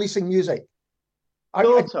to releasing music?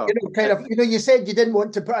 You said you didn't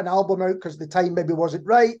want to put an album out because the time maybe wasn't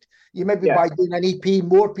right. You maybe by doing an EP,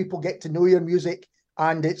 more people get to know your music,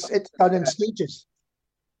 and it's done in stages.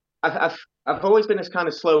 I've always been this kind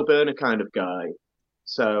of slow burner kind of guy,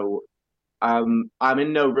 so I'm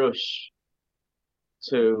in no rush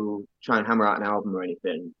to try and hammer out an album or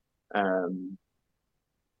anything.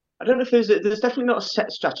 I don't know if there's definitely not a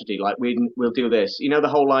set strategy like we'll do this. The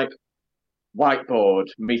whole like whiteboard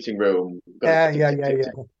meeting room. Yeah.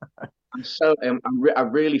 I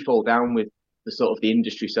really fall down with the sort of the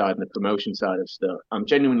industry side and the promotion side of stuff. I'm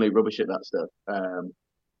genuinely rubbish at that stuff.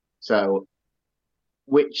 So,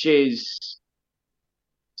 which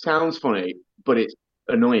sounds funny, but it's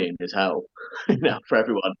annoying as hell, for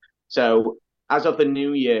everyone. So, as of the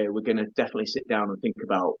new year, we're going to definitely sit down and think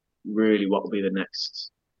about really what will be the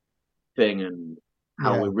next thing and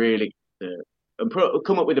how we're really and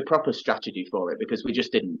come up with a proper strategy for it, because we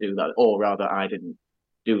just didn't do that, or rather I didn't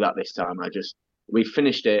do that this time. We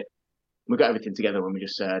finished it, we got everything together and we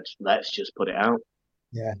just said, let's just put it out.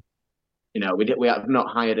 Yeah. We have not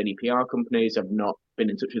hired any PR companies, I've not been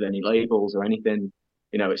in touch with any labels or anything.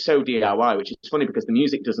 It's so DIY, which is funny because the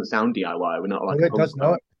music doesn't sound DIY. We're not like it does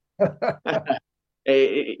not.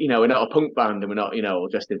 We're not a punk band and we're not,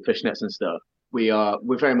 dressed in fishnets and stuff.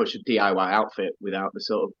 We're very much a DIY outfit without the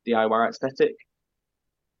sort of DIY aesthetic.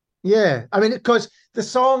 Yeah, I mean, because the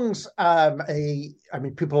songs,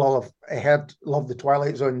 people all have love the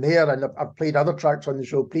Twilight Zone there, and I've played other tracks on the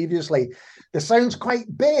show previously. The sound's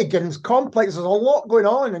quite big and complex. There's a lot going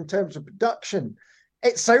on in terms of production.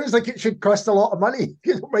 It sounds like it should cost a lot of money.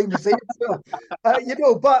 You don't mind me saying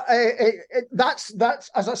so. But that's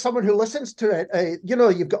as someone who listens to it,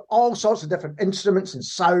 you've got all sorts of different instruments and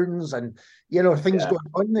sounds and things going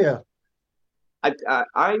on there.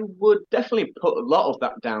 I would definitely put a lot of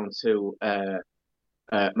that down to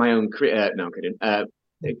my own career. No, I'm kidding. A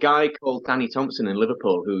guy called Danny Thompson in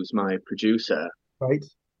Liverpool, who's my producer. Right.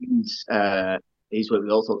 He's worked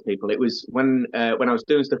with all sorts of people. It was when I was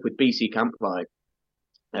doing stuff with BC Camplight.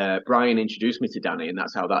 Brian introduced me to Danny, and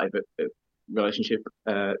that's how that relationship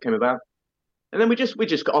came about. And then we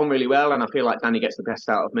just got on really well, and I feel like Danny gets the best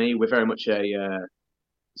out of me. We're very much a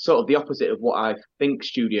sort of the opposite of what I think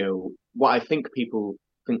people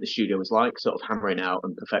think the studio is like, sort of hammering out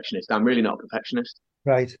and perfectionist. I'm really not a perfectionist.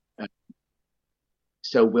 Right.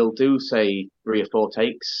 So we'll do, say, 3 or 4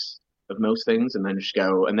 takes of most things and then just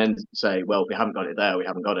go and then say, well, we haven't got it there, we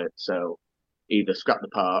haven't got it. So either scrap the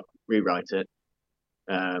part, rewrite it,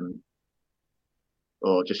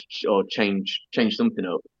 or change something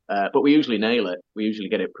up. But we usually nail it. We usually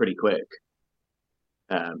get it pretty quick.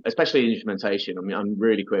 Especially in instrumentation. I mean, I'm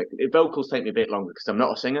really quick. Vocals take me a bit longer because I'm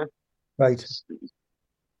not a singer. Right.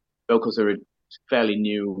 Vocals are a fairly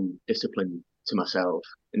new discipline to myself,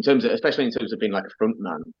 especially in terms of being like a front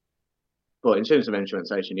man. But in terms of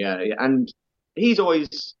instrumentation, yeah. And he's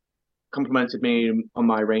always complimented me on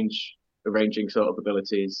my range arranging sort of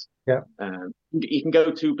abilities. Yeah. You can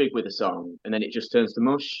go too big with a song, and then it just turns to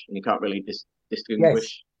mush, and you can't really Yes.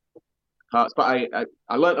 distinguish parts. But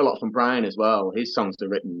I learned a lot from Brian as well. His songs are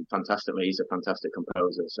written fantastically. He's a fantastic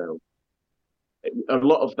composer. So a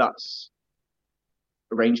lot of that's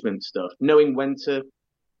arrangement stuff, knowing when to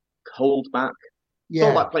hold back. It's all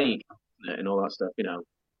Yeah. like playing and all that stuff.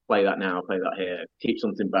 Play that now, play that here, keep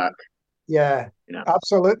something back. Yeah, You know,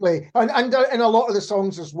 absolutely. And in a lot of the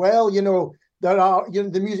songs as well, there are,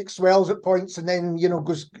 the music swells at points and then,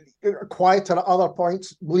 goes quieter at other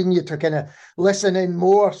points, leading you to kind of listen in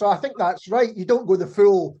more. So I think that's right. You don't go the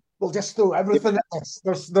full, we'll just throw everything at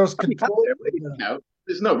this. There's control.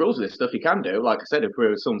 there's no rules of this stuff. You can do, like I said, if we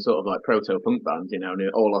were some sort of like proto punk band,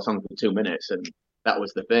 and all our songs were 2 minutes, and that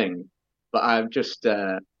was the thing. But I've just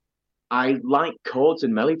I like chords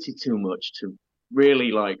and melody too much to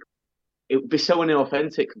really like. It would be so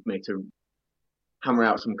inauthentic of me to hammer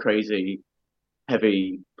out some crazy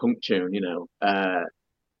heavy punk tune.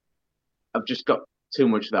 I've just got too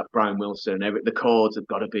much of that Brian Wilson. The chords have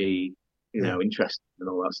got to be, interesting and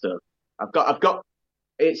all that stuff. I've got.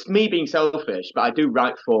 It's me being selfish, but I do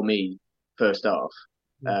write for me first off.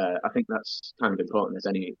 I think that's kind of important as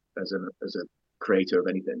a creator of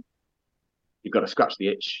anything. You've got to scratch the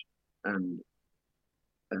itch, and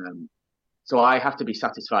so I have to be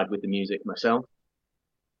satisfied with the music myself.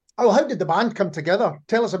 Oh, how did the band come together?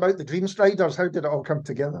 Tell us about the Dreamstriders. How did it all come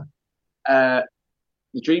together? The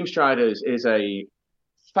Dreamstriders is a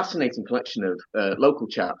fascinating collection of local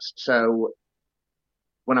chaps. So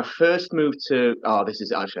when I first moved to, I'll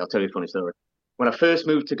tell you a funny story. When I first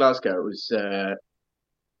moved to Glasgow, it was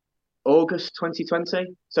August 2020.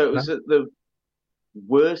 So it was at the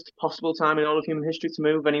worst possible time in all of human history to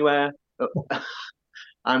move anywhere.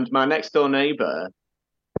 And my next door neighbour,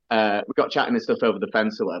 we got chatting and stuff over the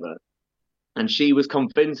fence or whatever. And she was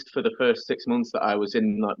convinced for the first 6 months that I was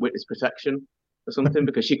in like witness protection or something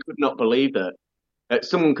because she could not believe that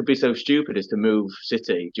someone could be so stupid as to move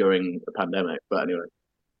city during a pandemic. But anyway,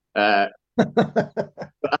 but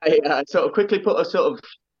I sort of quickly put a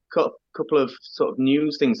couple of sort of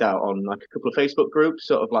news things out on like a couple of Facebook groups,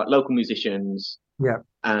 sort of like local musicians. Yeah.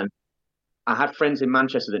 And I had friends in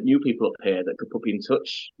Manchester that knew people up here that could put me in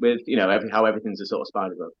touch with, how everything's a sort of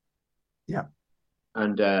spider web. Yeah.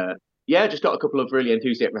 And just got a couple of really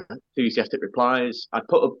enthusiastic replies. I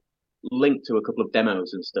put a link to a couple of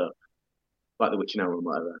demos and stuff, like the Witching Hour and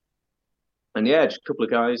whatever. And just a couple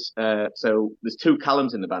of guys. So there's two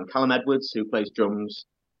Callums in the band. Callum Edwards, who plays drums.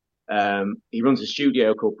 He runs a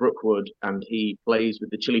studio called Brookwood, and he plays with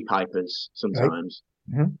the Chili Pipers sometimes.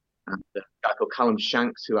 Right. Mm-hmm. And a guy called Callum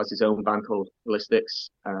Shanks, who has his own band called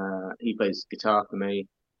Ballistics. He plays guitar for me.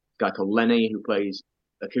 A guy called Lenny, who plays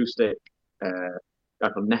acoustic. A guy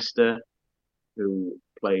called Nestor, who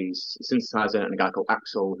plays synthesizer, and a guy called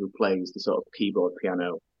Axel, who plays the sort of keyboard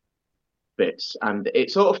piano bits. And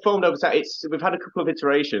it sort of formed over time. We've had a couple of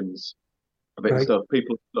iterations of it and stuff.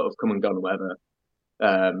 People sort of come and gone or whatever.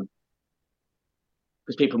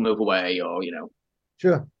 Because people move away or,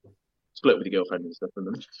 Sure. split with your girlfriend and stuff. And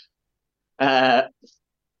then,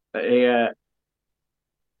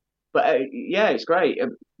 it's great.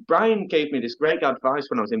 Brian gave me this great advice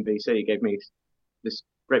when I was in BC. He gave me this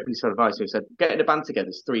great piece of advice. He said, getting a band together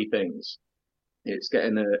is three things. It's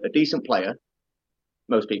getting a decent player.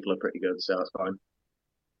 Most people are pretty good, so that's fine.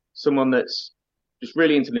 Someone that's just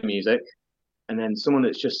really into the music, and then someone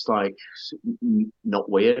that's just like not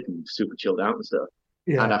weird and super chilled out and stuff.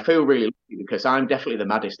 Yeah. And I feel really lucky because I'm definitely the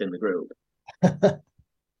maddest in the group. So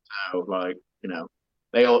like,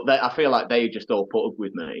 I feel like they just all put up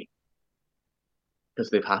with me because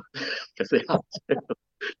they've had to.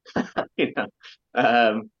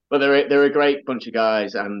 But they're a great bunch of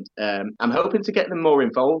guys, and I'm hoping to get them more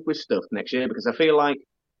involved with stuff next year because I feel like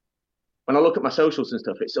when I look at my socials and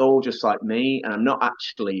stuff, it's all just like me, and I'm not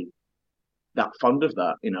actually that fond of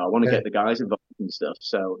that. I want to get the guys involved and stuff.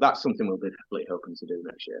 So that's something we'll be definitely hoping to do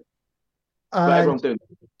next year. But everyone's doing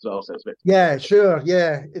it as well, so it's a bit. Yeah, sure.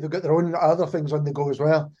 Yeah, they've got their own other things on the go as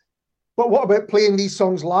well. But what about playing these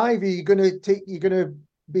songs live? Are you going to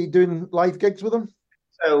be doing live gigs with them?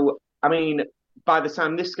 So, I mean, by the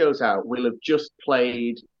time this goes out, we'll have just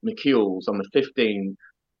played McCule's on the 15th,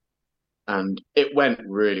 and it went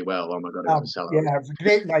really well. Oh my God, it was a sellout. Yeah, it was a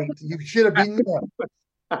great night. You should have been there.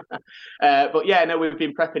 But yeah, no, we've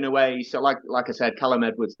been prepping away. So, like I said, Callum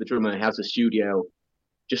Edwards, the drummer, has a studio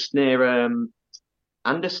just near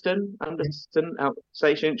Anderston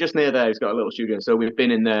outstation, just near there. He's got a little studio. So we've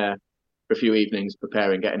been in there for a few evenings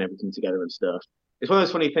preparing, getting everything together and stuff. It's one of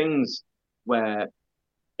those funny things where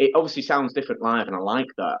it obviously sounds different live, and I like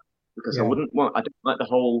that because I don't like the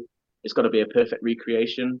whole it's got to be a perfect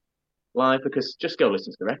recreation live, because just go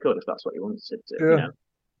listen to the record if that's what you want to, Sure. sort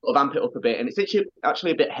of amp it up a bit. And it's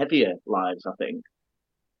actually a bit heavier live, I think.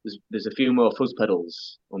 There's a few more fuzz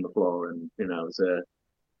pedals on the floor, and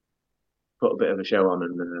put a bit of a show on,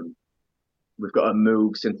 and we've got a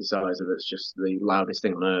Moog synthesizer that's just the loudest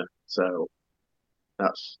thing on earth. So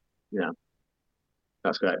that's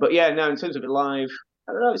that's great. But yeah, no, in terms of it live,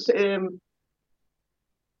 I don't know.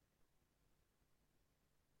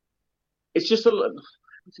 It's just a little.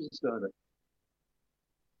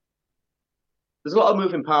 There's a lot of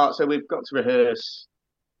moving parts, so we've got to rehearse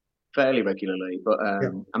fairly regularly. But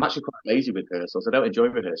I'm actually quite lazy with rehearsals. I don't enjoy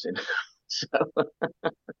rehearsing. So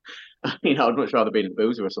I'd much rather be in a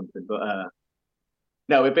boozer or something. But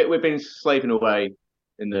no, we've been slaving away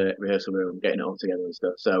in the rehearsal room, getting it all together and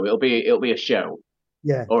stuff. So it'll be a show.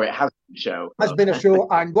 Yeah. Or it has been a show. Has been a show,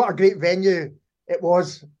 and what a great venue it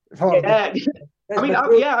was. Yeah. I mean, I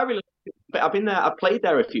really. But I've been there. I've played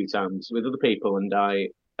there a few times with other people, and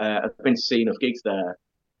I've been to see enough gigs there.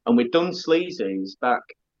 And we'd done Sleazy's back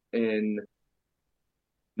in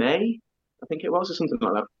May, I think it was, or something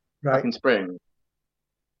like that, back in spring,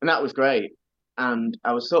 and that was great. And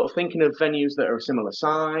I was sort of thinking of venues that are a similar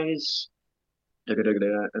size,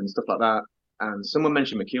 and stuff like that. And someone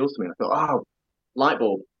mentioned McKeel's to me. I thought, oh,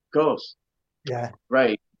 Lightbulb, of course. Yeah.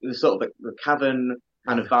 Great. There's sort of the cavern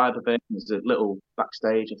kind of vibe of it. There's a little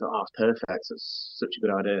backstage. I thought, oh, it's perfect. It's such a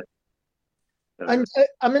good idea. And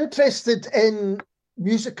I'm interested in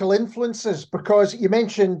musical influences, because you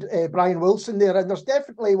mentioned Brian Wilson there, and there's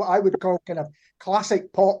definitely what I would call kind of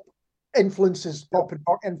classic pop influences, pop and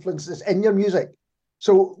rock influences in your music.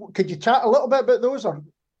 So could you chat a little bit about those? Or?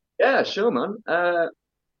 Yeah, sure, man. I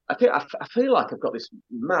feel like I've got this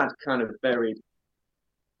mad kind of varied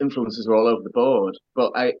influences all over the board,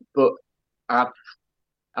 but I've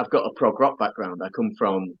got a prog rock background. I come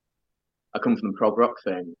from the prog rock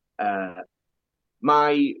thing.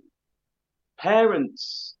 My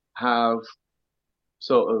parents have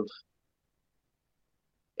sort of.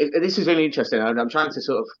 This is really interesting. I'm trying to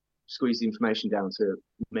sort of squeeze the information down to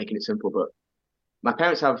making it simple, but my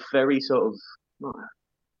parents have very sort of. Well,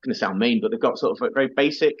 it's going to sound mean, but they've got sort of a very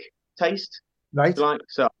basic taste. Right. So I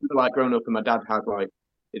remember, like, growing up, and my dad had like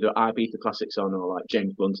either Ibiza classics on or like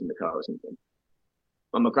James Blunt in the car or something.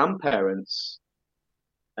 And my grandparents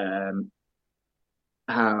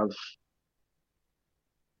have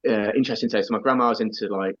interesting taste. So my grandma's into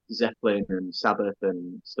like Zeppelin and Sabbath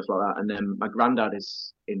and stuff like that, and then my granddad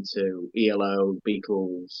is into ELO,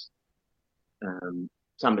 Beatles,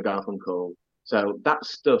 Sam and Garfunkel. So that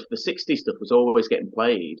stuff, the '60s stuff, was always getting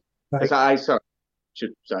played. Right. I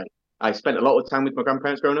spent a lot of time with my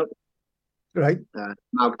grandparents growing up. Right. And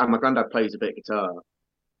my granddad plays a bit of guitar.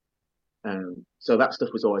 So that stuff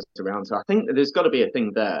was always around. So I think there's got to be a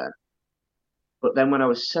thing there. But then when I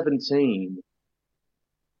was 17,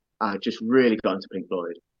 I just really got into Pink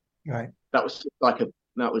Floyd. Right. That was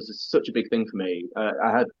such a big thing for me.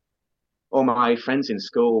 I had all my friends in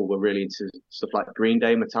school were really into stuff like Green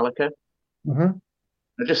Day, Metallica. Mm-hmm.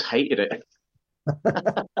 I just hated it.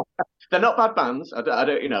 They're not bad bands. I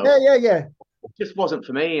don't, Yeah. It just wasn't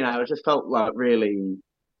for me. I just felt like really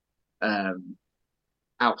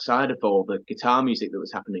outside of all the guitar music that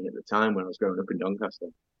was happening at the time when I was growing up in Doncaster.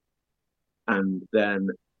 And then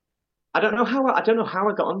I don't know how I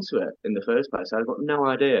got onto it in the first place. I've got no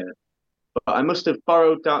idea. But I must have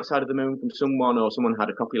borrowed Dark Side of the Moon from someone, or someone had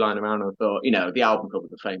a copy lying around, and I thought, the album cover,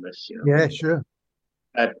 the famous, Yeah, sure.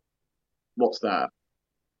 What's that?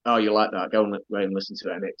 Oh, you like that? Go and listen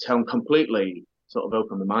to it. And it completely sort of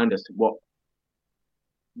opened my mind as to what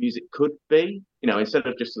music could be, instead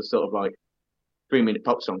of just a sort of like 3-minute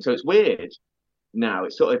pop song. So it's weird now.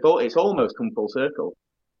 It's almost come full circle.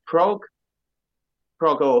 Prog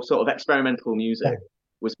or sort of experimental music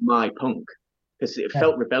was my punk, because it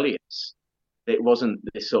felt rebellious. It wasn't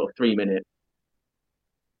this sort of 3-minute,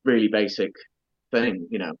 really basic thing,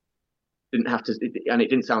 Didn't have to, and it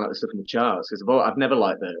didn't sound like the stuff in the charts, because I've never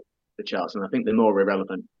liked the charts, and I think they're more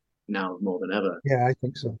irrelevant now more than ever. Yeah, I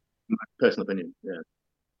think so. My personal opinion. Yeah.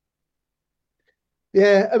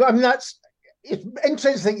 Yeah, I mean, it's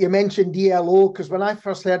interesting you mentioned ELO, because when I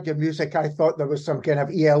first heard your music, I thought there was some kind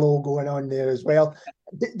of ELO going on there as well.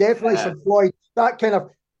 Definitely some Floyd, that kind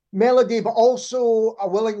of melody, but also are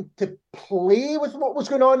willing to play with what was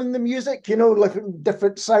going on in the music, like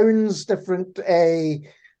different sounds, different,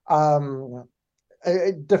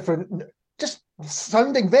 just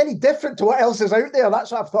sounding very different to what else is out there.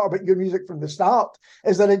 That's what I've thought about your music from the start,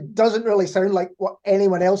 is that it doesn't really sound like what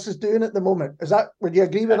anyone else is doing at the moment. Would you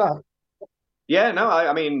agree with that? Yeah, no,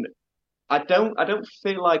 I mean, I don't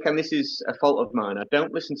feel like, and this is a fault of mine, I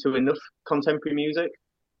don't listen to enough contemporary music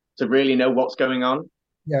to really know what's going on.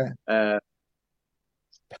 Yeah.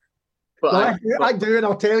 But Well, I do, and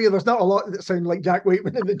I'll tell you, there's not a lot that sound like Jack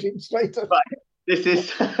Wakeman in the Dreamstriders. but this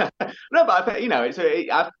is no, but I think,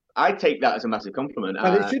 I take that as a massive compliment.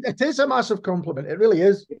 And it is a massive compliment. It really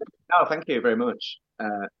is. No, thank you very much.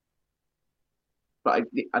 But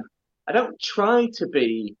I don't try to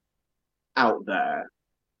be out there.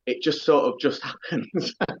 It just sort of just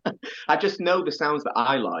happens. I just know the sounds that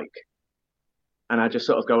I like, and I just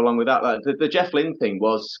sort of go along with that. Like the Jeff Lynne thing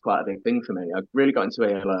was quite a big thing for me. I really got into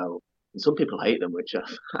ALO, and some people hate them, which I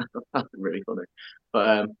find really funny.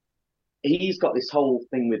 But he's got this whole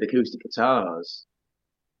thing with acoustic guitars,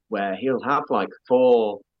 where he'll have like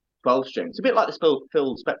 4 12 strings, a bit like the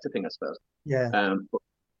Phil Spector thing, I suppose. Yeah. But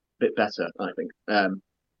a bit better, I think.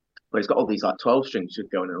 But he's got all these like 12 strings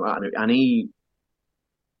going on,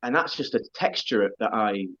 and that's just a texture that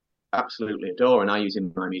I absolutely adore, and I use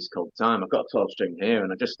in my music all the time. I've got a 12 string here,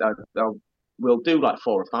 and we'll do like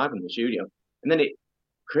 4 or 5 in the studio, and then it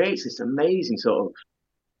creates this amazing sort of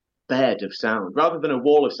bed of sound rather than a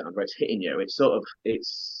wall of sound where it's hitting you. It's sort of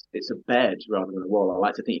it's a bed rather than a wall. I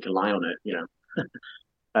like to think you can lie on it,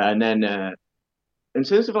 And then in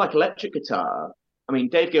terms of like electric guitar, I mean,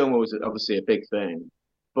 Dave Gilmour was obviously a big thing,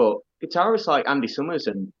 but guitarists like Andy Summers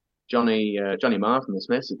and Johnny Marr from the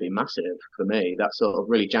Smiths have been massive for me. That sort of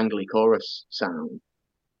really jangly chorus sound,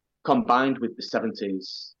 combined with the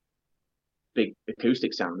 70s big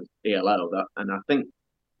acoustic sound, ELO. And I think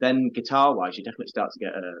then guitar-wise, you definitely start to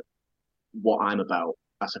get what I'm about,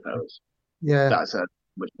 I suppose. Yeah. That's a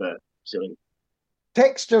much better silly.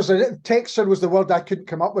 Texture was the word I couldn't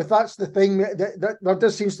come up with. That's the thing. That there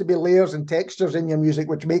just seems to be layers and textures in your music,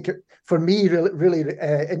 which make it, for me, really, really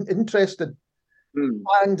interesting.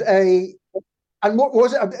 And what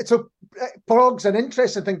was it? So prog's an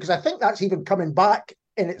interesting thing, because I think that's even coming back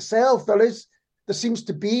in itself. There seems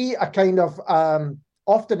to be a kind of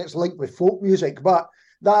often it's linked with folk music, but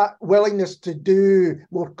that willingness to do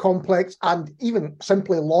more complex and even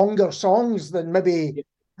simply longer songs than maybe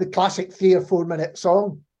the classic 3 or 4 minute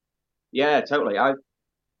song. Yeah, totally.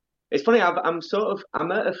 It's funny. I'm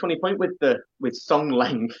at a funny point with song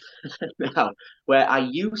length now, where I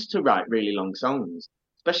used to write really long songs,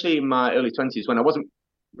 especially in my early 20s when I wasn't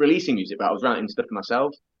releasing music, but I was writing stuff for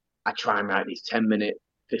myself. I try and write these 10-minute,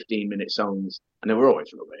 15-minute songs, and they were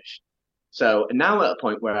always rubbish. So now at a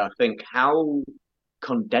point where I think, how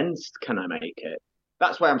condensed can I make it?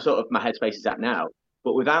 That's where I'm sort of, my headspace is at now,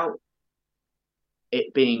 but without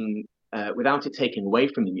it being, without it taking away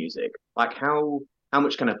from the music, like how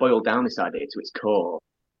much can I boil down this idea to its core,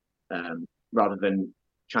 rather than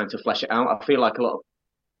trying to flesh it out? I feel like a lot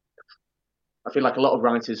of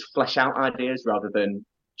writers flesh out ideas rather than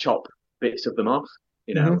chop bits of them off,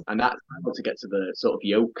 and that's able to get to the sort of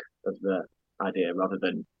yolk of the idea rather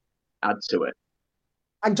than add to it.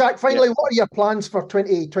 And Jack, finally, What are your plans for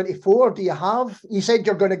 2024? You said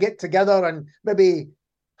you're going to get together and maybe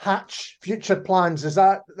hatch future plans.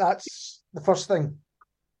 That's the first thing?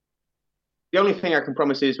 The only thing I can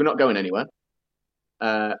promise is we're not going anywhere.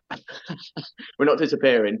 We're not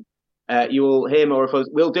disappearing. You will hear more of us.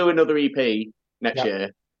 We'll do another EP next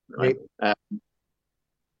year. Right?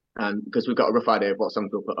 And because we've got a rough idea of what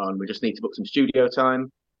songs we'll put on, we just need to book some studio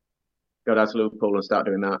time, go down to Liverpool and start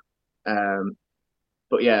doing that.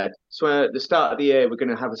 But yeah, so at the start of the year, we're going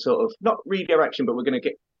to have a sort of, not redirection, but we're going to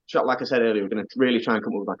get, like I said earlier, we're going to really try and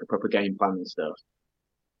come up with like a proper game plan and stuff.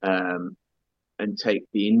 And take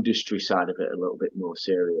the industry side of it a little bit more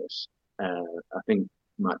serious. I think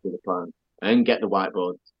might be the plan. And get the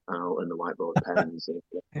whiteboard out and the whiteboard pens and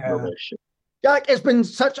rubbish. Jack, it's been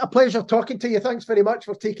such a pleasure talking to you. Thanks very much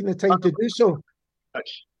for taking the time to do so.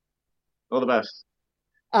 All the best.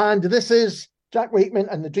 And this is Jack Wakeman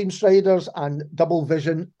and the Dreamstriders and Double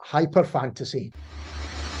Vision Hyper Fantasy.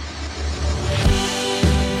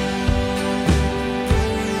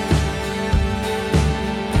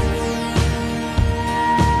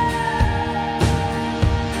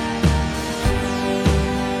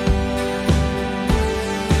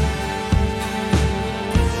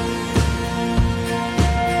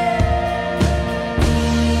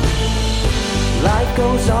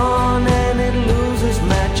 Goes on and it loses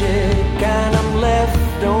magic, and I'm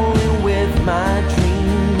left only with my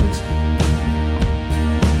dreams.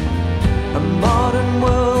 A modern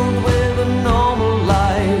world with a normal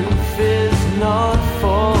life is not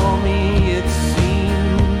for me, it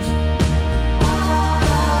seems.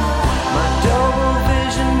 My double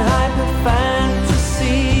vision hyper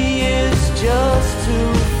fantasy is just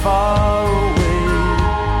too far away.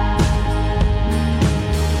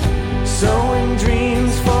 So in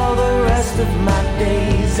dreams for the rest of my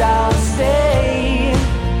days I'll stay.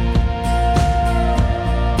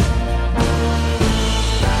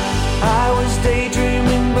 I was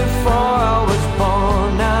daydreaming before I was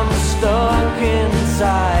born. I'm stuck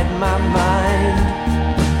inside my mind.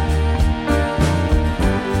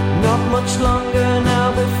 Not much longer now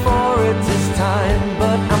before it is time,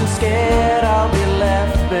 but I'm scared I'll be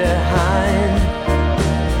left behind.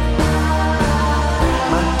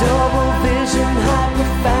 My double vision hyper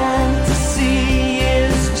fantasy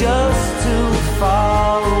is just too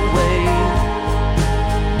far away.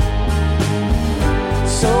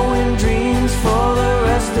 So in dreams for the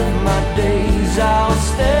rest of my days I'll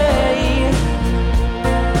stay.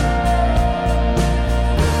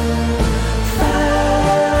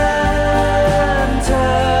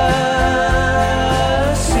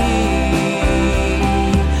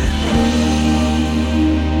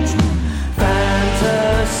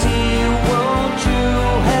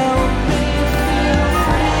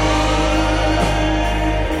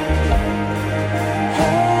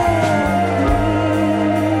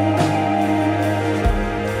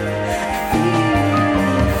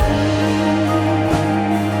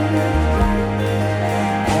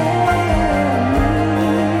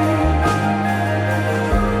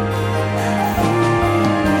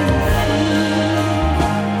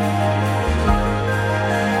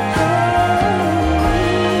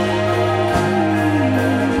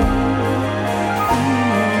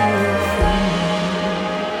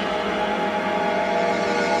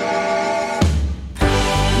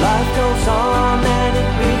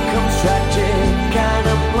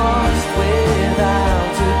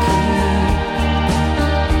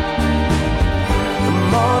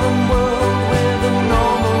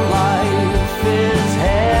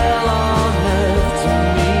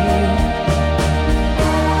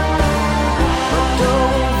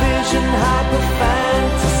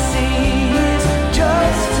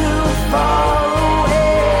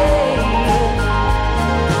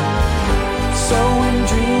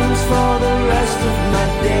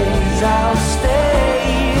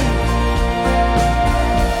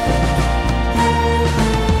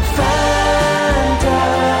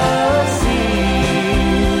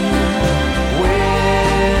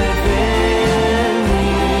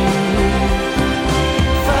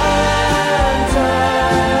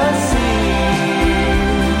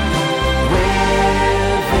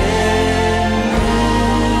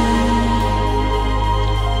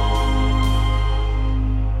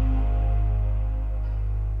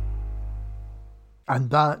 And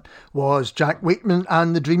that was Jack Wakeman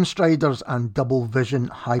and the Dreamstriders and Double Vision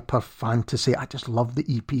Hyper Fantasy. I just love the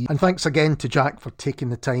EP. And thanks again to Jack for taking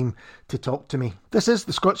the time to talk to me. This is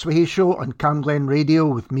the Scots Whay Show on Camglen Radio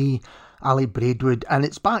with me, Ali Braidwood, and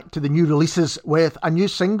it's back to the new releases with a new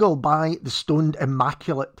single by the Stoned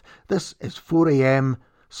Immaculate. This is 4am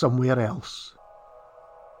Somewhere Else.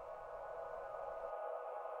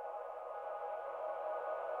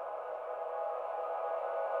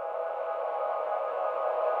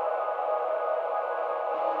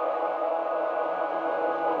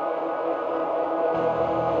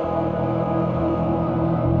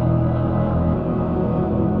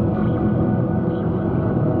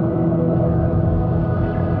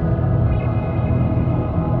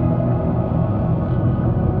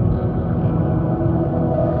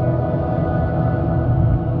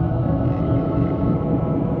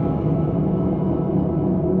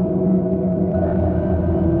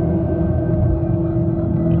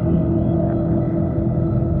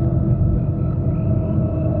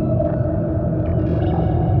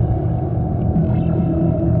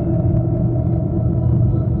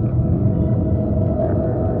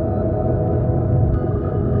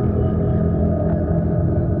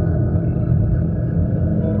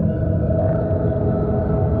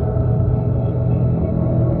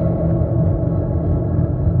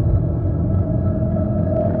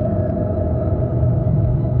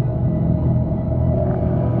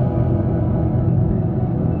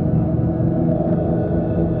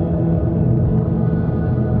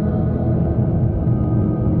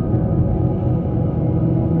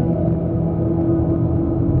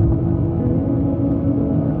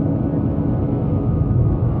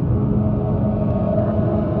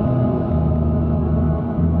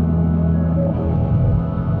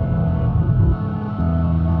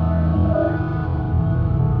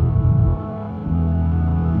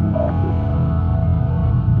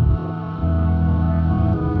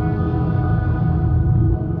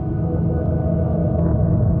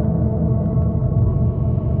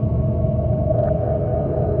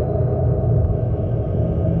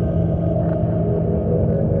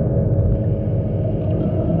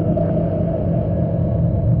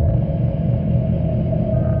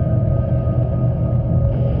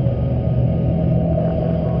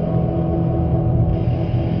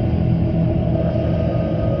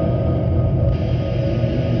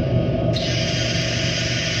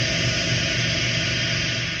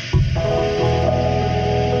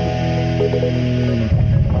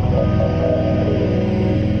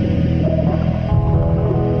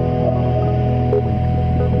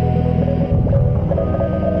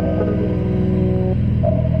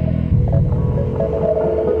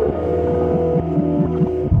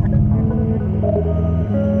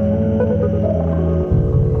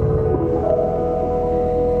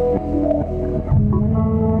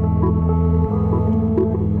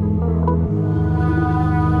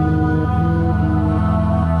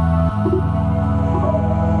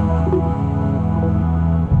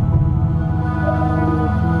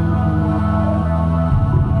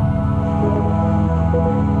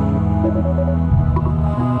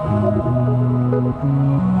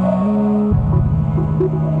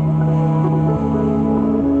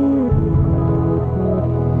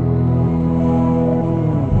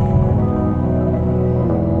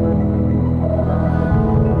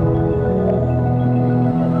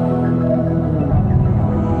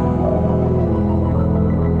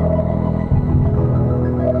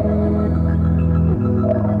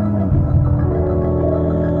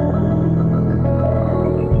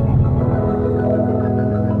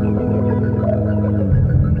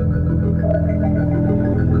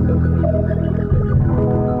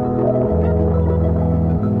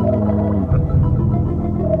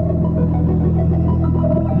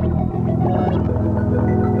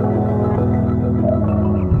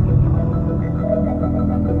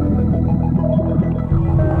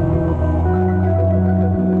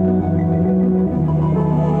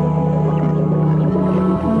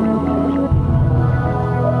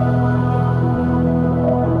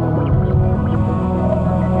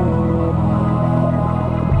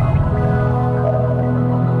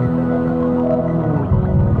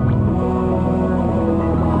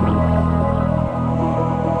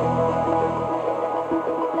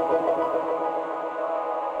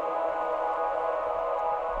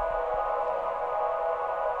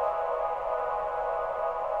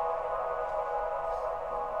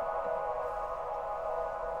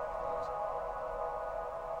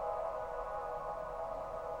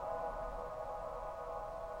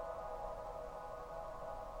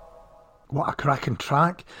 What a cracking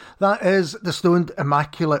track. That is The Stoned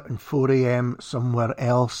Immaculate and 4am Somewhere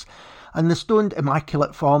Else. And The Stoned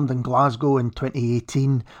Immaculate formed in Glasgow in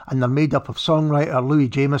 2018, and they're made up of songwriter Louis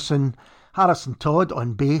Jameson, Harrison Todd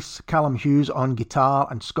on bass, Callum Hughes on guitar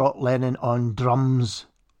and Scott Lennon on drums.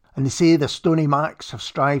 And they say the Stony Macs have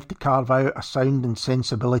strived to carve out a sound and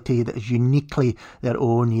sensibility that is uniquely their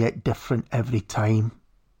own yet different every time.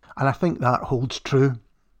 And I think that holds true.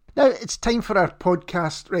 Now, it's time for our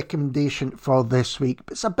podcast recommendation for this week.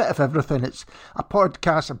 It's a bit of everything. It's a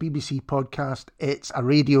podcast, a BBC podcast, it's a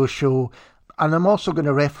radio show, and I'm also going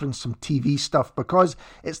to reference some TV stuff because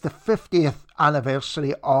it's the 50th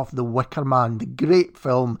anniversary of The Wicker Man, the great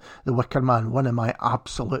film The Wicker Man, one of my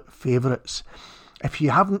absolute favourites. If you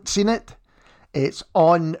haven't seen it, it's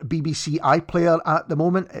on BBC iPlayer at the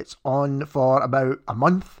moment. It's on for about a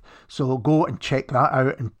month, so go and check that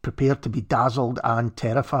out and prepare to be dazzled and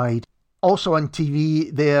terrified. Also on TV,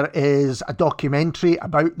 there is a documentary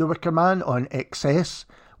about The Wicker Man on XS,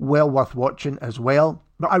 well worth watching as well.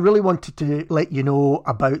 But I really wanted to let you know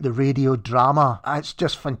about the radio drama. It's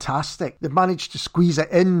just fantastic. They've managed to squeeze it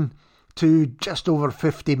in to just over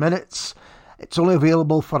 50 minutes. It's only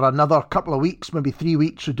available for another couple of weeks, maybe 3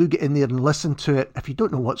 weeks, so do get in there and listen to it if you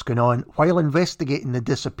don't know what's going on. While investigating the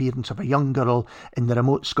disappearance of a young girl in the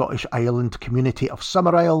remote Scottish island community of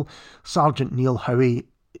Summerisle, Sergeant Neil Howie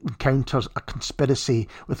encounters a conspiracy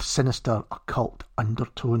with sinister occult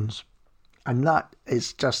undertones. And that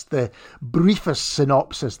is just the briefest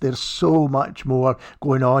synopsis. There's so much more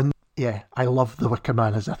going on. Yeah, I love The Wicker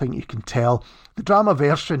Man, as I think you can tell. The drama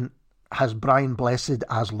version has Brian Blessed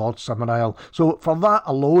as Lord Summerisle. So for that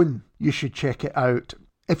alone, you should check it out.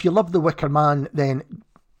 If you love The Wicker Man, then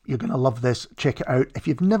you're going to love this. Check it out. If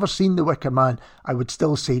you've never seen The Wicker Man, I would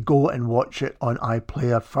still say go and watch it on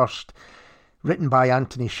iPlayer first. Written by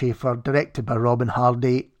Anthony Schaefer, directed by Robin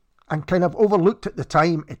Hardy, and kind of overlooked at the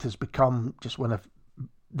time, it has become just one of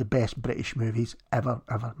the best British movies ever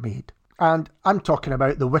made. And I'm talking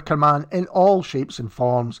about The Wicker Man in all shapes and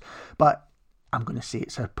forms, but I'm going to say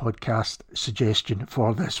it's our podcast suggestion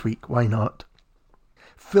for this week. Why not?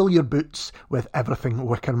 Fill your boots with everything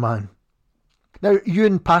Wicker Man. Now,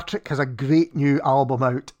 Ewan Patrick has a great new album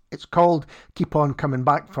out. It's called Keep On Coming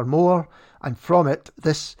Back for More, and from it,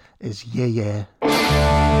 this is Yeah Yeah.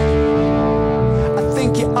 I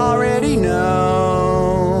think you already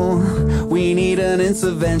know we need an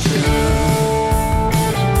intervention.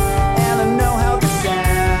 And I know how this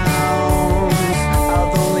sounds,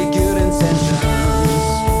 I've only good intentions.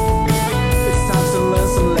 It's time to learn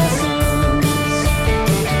some lessons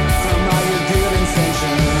from all your good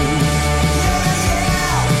intentions.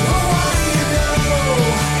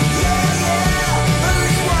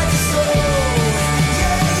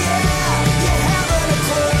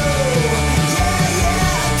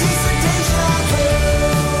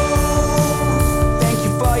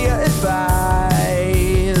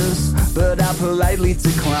 Politely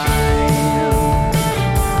decline.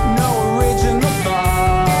 No original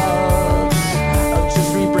thoughts, I'll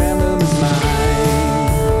just rebrand them as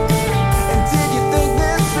mine. And did you think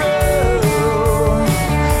this through?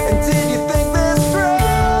 And did you think this through?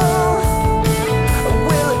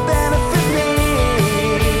 Will it benefit me?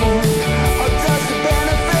 Or does it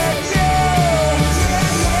benefit you? Yeah,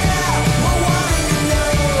 yeah, well, what do you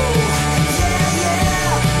know? Yeah,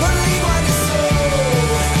 yeah, believe what you sow.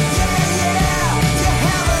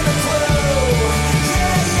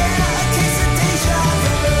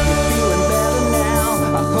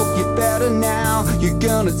 You're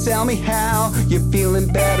gonna tell me how you're feeling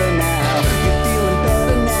better now. You're feeling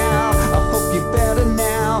better now. I hope you're better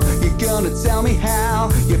now. You're gonna tell me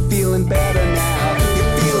how you're feeling better now.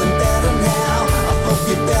 You're feeling better now. I hope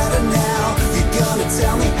you're better now. You're gonna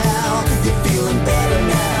tell me how you're feeling better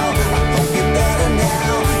now. I hope you're better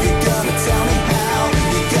now. You're gonna tell me how.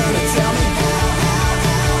 You're gonna tell me how.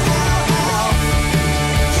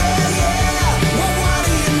 Yeah, yeah. Well, what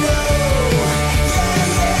do you know? Yeah,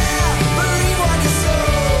 yeah,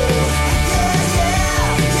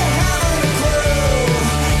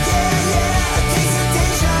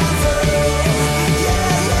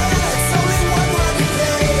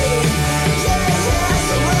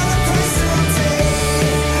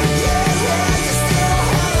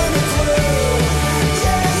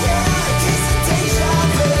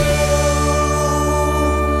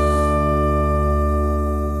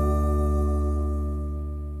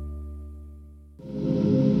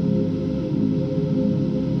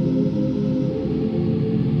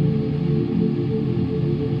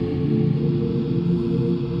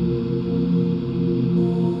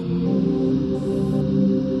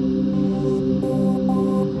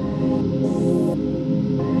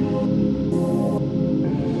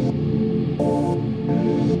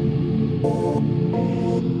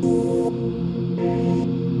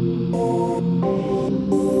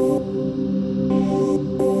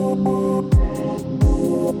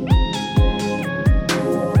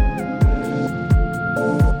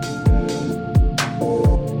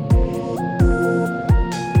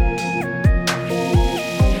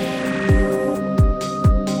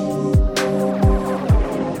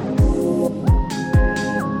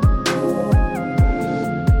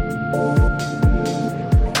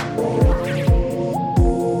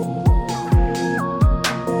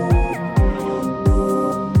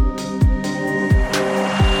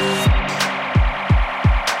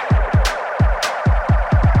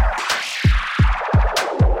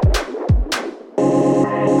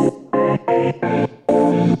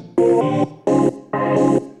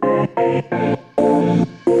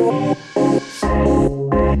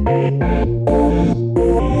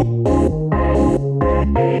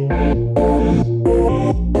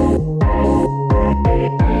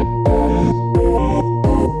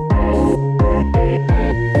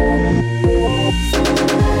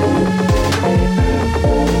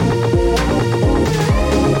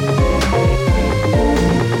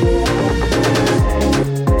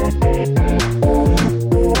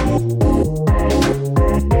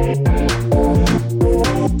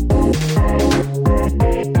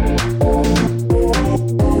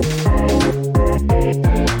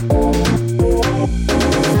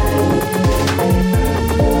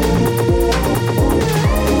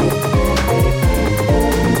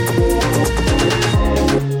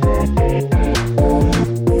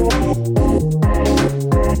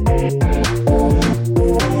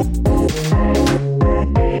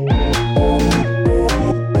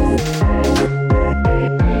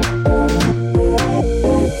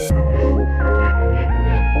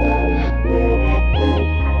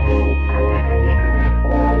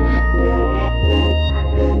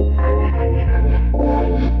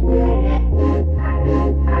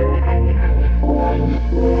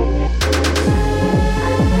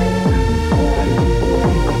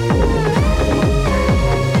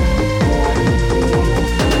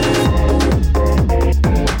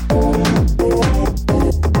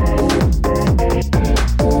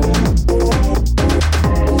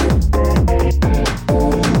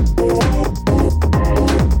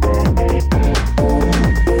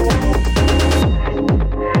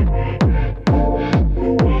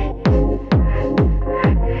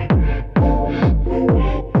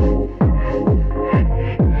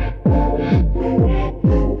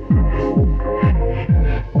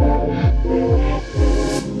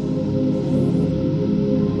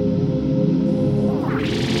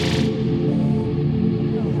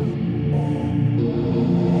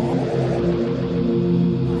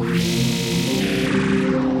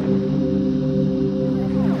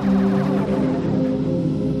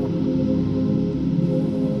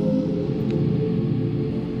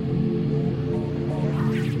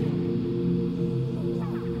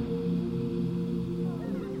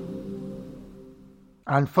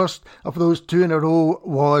 And first of those two in a row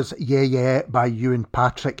was Yeah Yeah by Ewan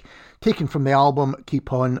Patrick, taken from the album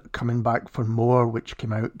Keep On Coming Back for More, which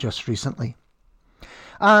came out just recently.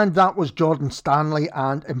 And that was Jordan Stanley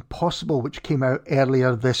and Impossible, which came out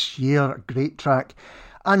earlier this year. A great track.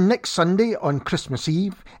 And next Sunday on Christmas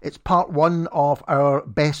Eve, it's part one of our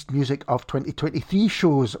Best Music of 2023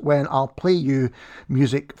 shows, when I'll play you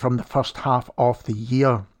music from the first half of the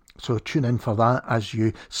year. So tune in for that as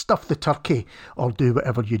you stuff the turkey or do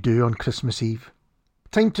whatever you do on Christmas Eve.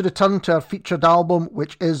 Time to return to our featured album,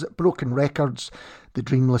 which is Broken Records, The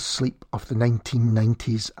Dreamless Sleep of the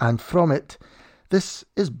 1990s. And from it, this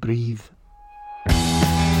is Breathe. You're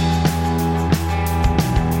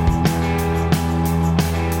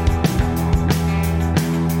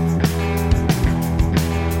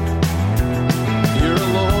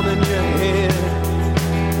alone in your head,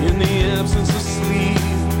 in the absence of sleep,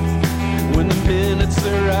 when the minutes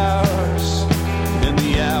are hours and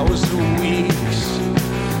the hours are weeks.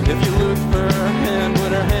 If you look for her hand,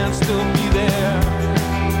 would her hand still be there?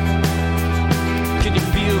 Can you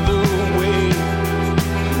feel the weight,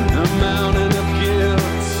 the mountain of guilt?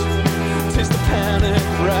 Taste the panic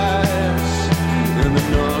rise and the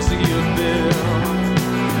nausea build.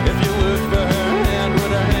 If you look for her hand,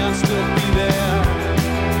 would her hand still be there?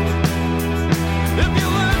 If you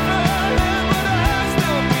look for her hand, would her hand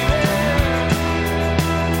still be there?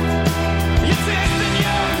 You taste in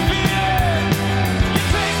your fear, you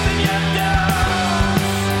taste in your doubts,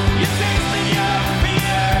 you taste in your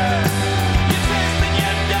fear, you taste in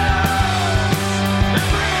your doubts. And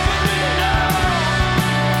breathe with me now,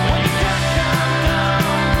 when you can't calm down.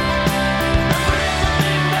 And breathe with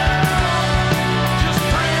me now, just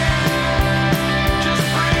breathe, just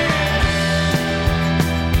breathe.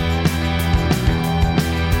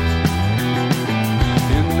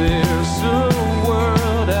 And there's a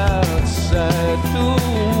world outside the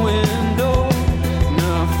window,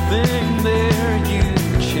 nothing there you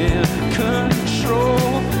can't control.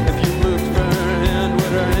 If you look for her hand,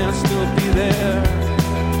 would her hand still be there?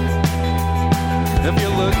 If you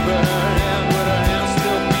look for her hand, would her hand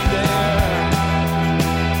still be there?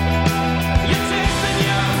 You taste in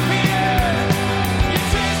your fear, you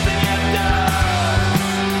taste in your doubts,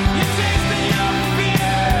 you taste in your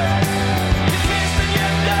fear, you taste in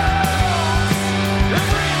your doubts. And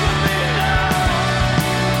breathe with me now,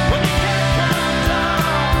 when you can't calm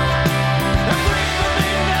down. And breathe with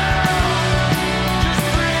me now, just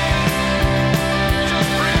breathe,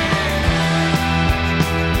 just breathe.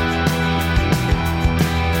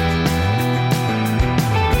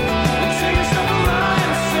 And take yourself a lie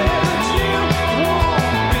and say that you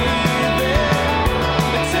won't be there.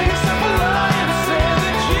 And take yourself a lie and say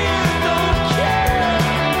that you don't care.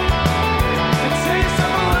 And take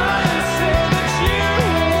yourself a lie and say that you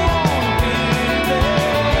won't be there.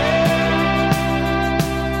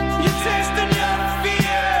 You taste in your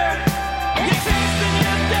fear, you taste in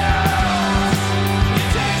your doubts, you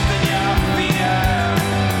taste in your fear,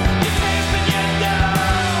 you taste in your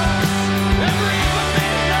doubts. And breathe with me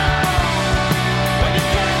now, when you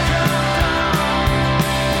can't calm down.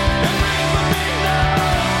 And breathe with me now,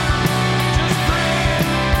 just breathe,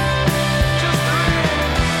 just breathe.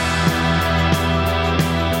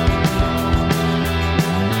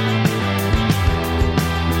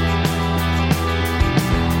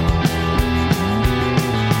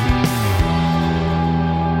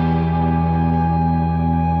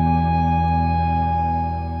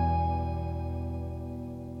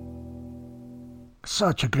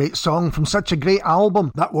 Such a great song from such a great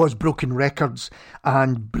album. That was Broken Records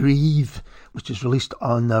and Breathe, which is released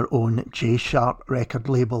on their own J Sharp record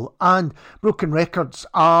label. And Broken Records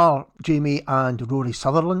are Jamie and Rory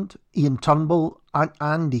Sutherland, Ian Turnbull, and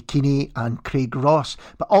Andy Keeney and Craig Ross.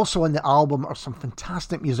 But also on the album are some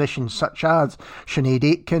fantastic musicians such as Sinead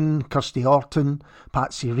Aitken, Kirsty Orton,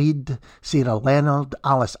 Patsy Reed, Sarah Leonard,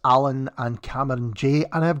 Alice Allen and Cameron J.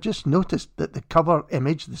 And I've just noticed that the cover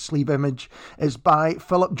image, the sleeve image, is by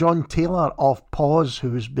Philip John Taylor of Pause,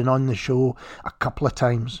 who has been on the show a couple of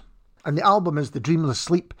times. And the album is The Dreamless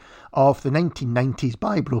Sleep of the 1990s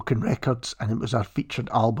by Broken Records, and it was our featured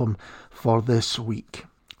album for this week.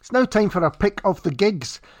 It's now time for our pick of the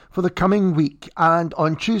gigs for the coming week, and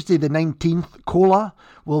on Tuesday the 19th, Cola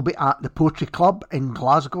will be at the Poetry Club in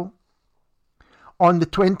Glasgow. On the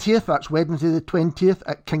 20th, that's Wednesday the 20th,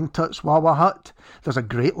 at King Tut's Wawa Hut, there's a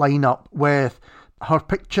great lineup with Her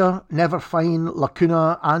Picture, Never Fine,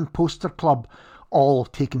 Lacuna and Poster Club, all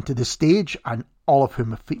taken to the stage, and all of whom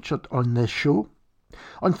have featured on this show.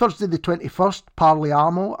 On Thursday the 21st,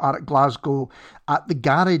 Parliamo are at Glasgow at the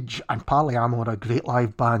Garage, and Parliamo are a great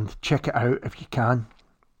live band. Check it out if you can.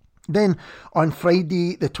 Then on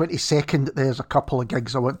Friday the 22nd, there's a couple of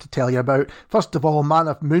gigs I want to tell you about. First of all, Man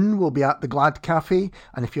of Moon will be at the Glad Cafe,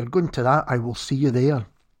 and if you're going to that, I will see you there.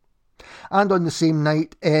 And on the same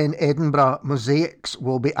night in Edinburgh, Mosaics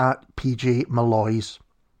will be at PJ Malloy's.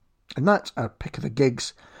 And that's our pick of the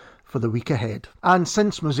gigs for the week ahead. And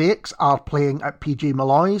since Mosaics are playing at PJ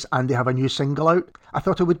Malloy's and they have a new single out, I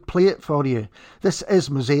thought I would play it for you. This is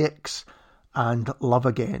Mosaics and Love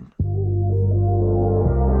Again.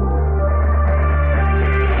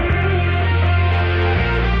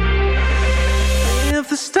 If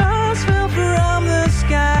the stars fell from the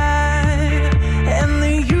sky and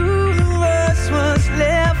the universe was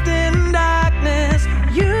left in darkness,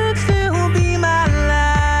 you'd still be my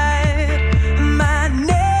light, my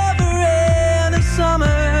never-ending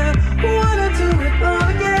summer. Wanna do it all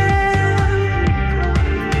again,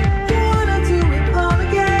 wanna do it all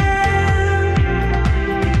again.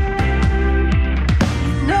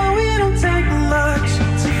 No, it don't take much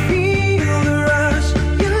to feel the rush.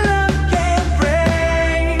 Your love can't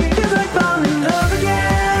break. Feels like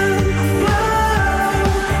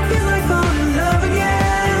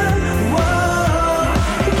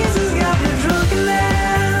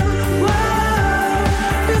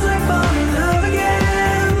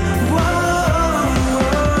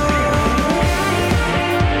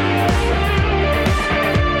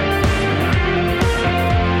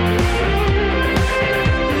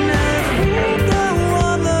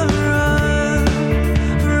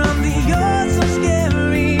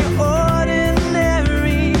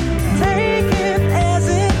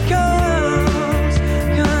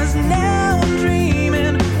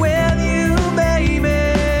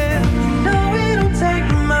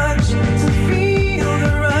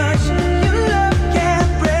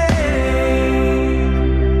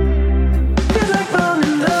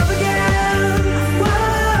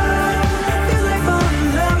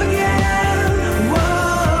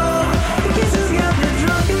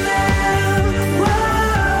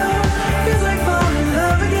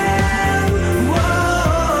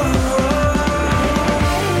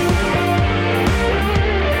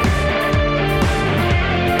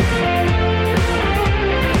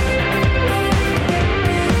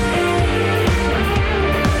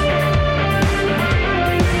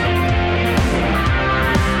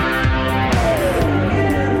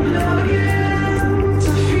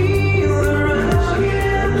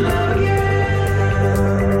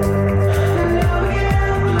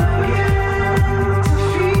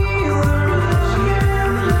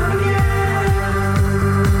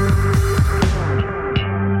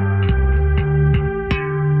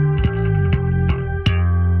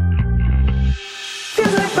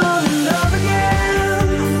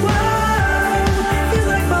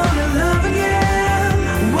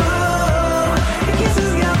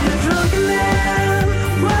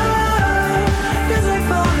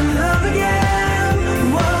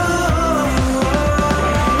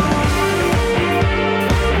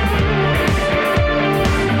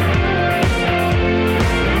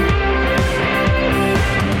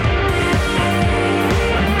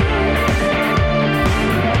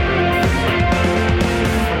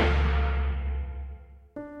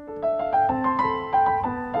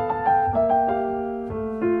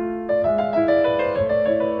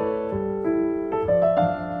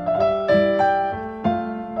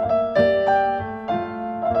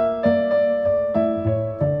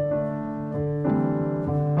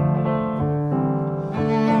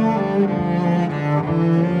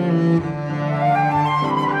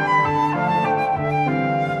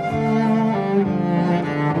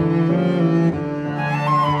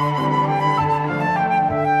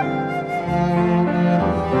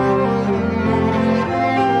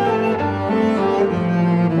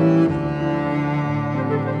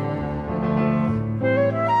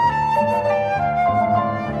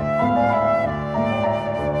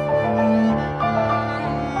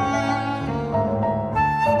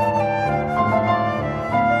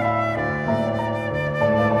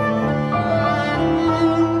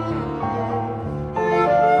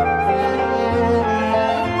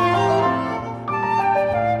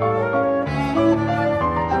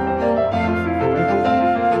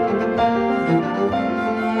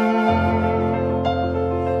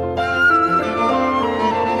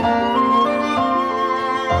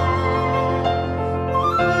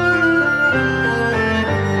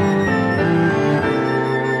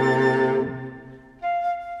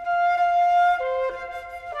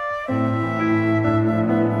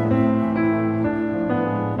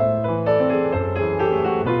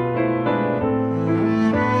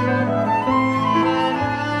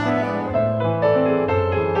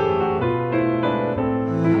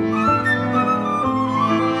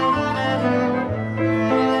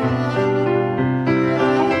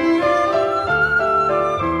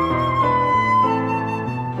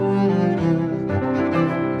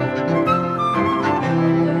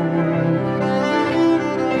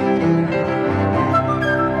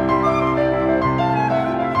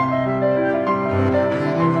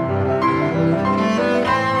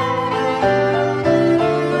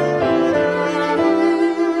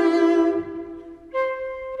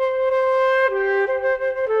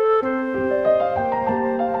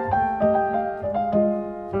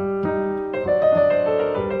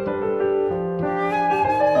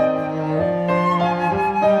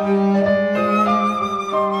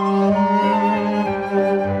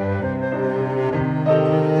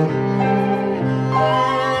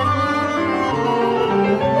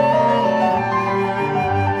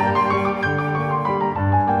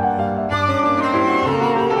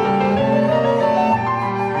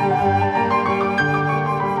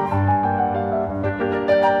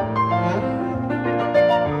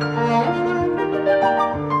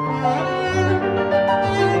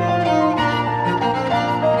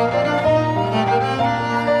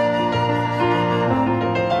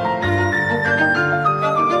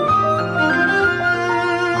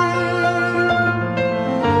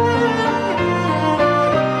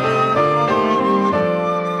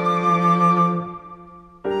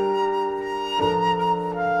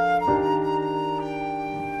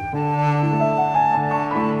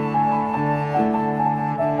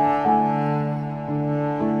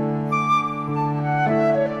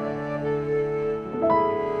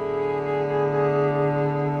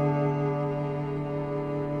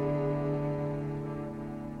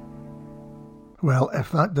Well,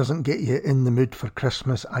 if that doesn't get you in the mood for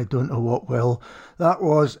Christmas, I don't know what will. That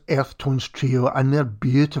was Earth Tones Trio and their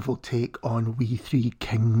beautiful take on We Three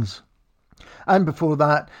Kings. And before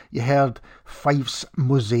that, you heard Fife's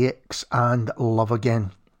Mosaics and Love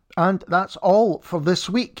Again. And that's all for this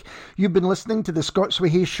week. You've been listening to the Scots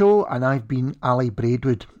Whay Show, and I've been Ali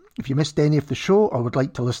Braidwood. If you missed any of the show or would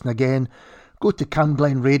like to listen again, go to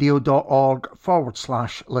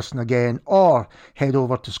camglenradio.org/listen again, or head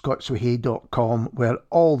over to scotswhay.com, where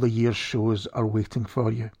all the year's shows are waiting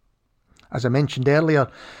for you. As I mentioned earlier,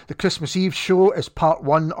 the Christmas Eve show is part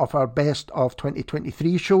 1 of our best of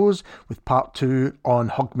 2023 shows, with part 2 on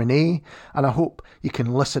Hogmanay, and I hope you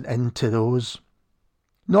can listen in to those.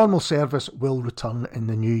 Normal service will return in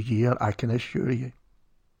the new year, I can assure you.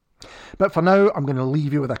 But for now, I'm going to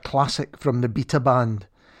leave you with a classic from the Beta Band.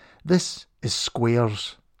 This is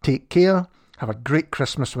Squares. Take care, have a great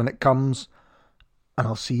Christmas when it comes, and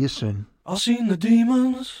I'll see you soon. I've seen the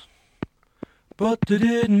demons, but they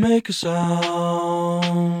didn't make a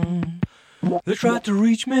sound. They tried to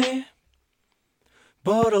reach me,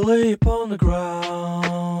 but I lay upon the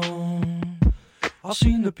ground. I've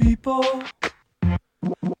seen the people,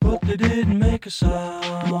 but they didn't make a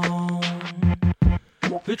sound.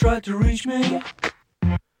 They tried to reach me,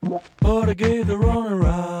 but I gave the run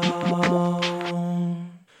around.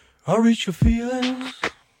 I reached for feelings,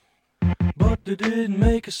 but they didn't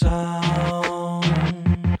make a sound.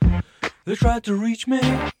 They tried to reach me,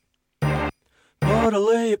 but I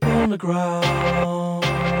lay upon the ground.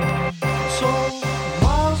 So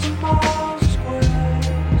miles and miles of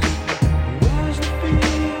squares, where's the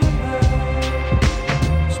feeling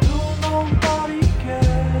there? Still nobody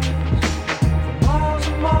cares. For miles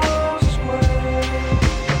and miles of squares,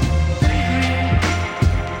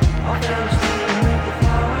 I fell asleep beneath the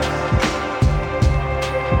flowers.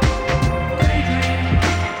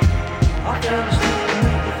 I fell asleep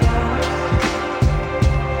beneath the flowers.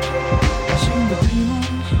 I seen the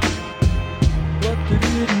demons, but they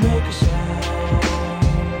didn't make a sound.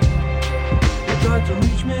 They tried to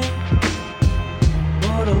reach me,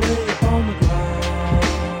 but I lay upon the ground.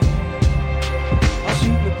 I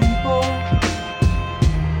seen the people,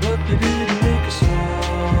 but they didn't make a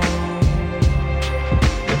sound.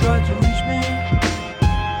 They tried to reach me,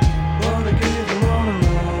 but I gave the run around.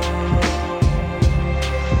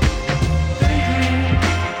 Daydream,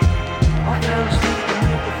 I fell asleep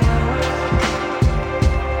beneath the flowers.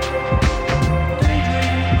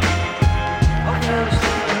 Daydream, I fell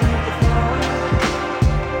asleep beneath the flowers.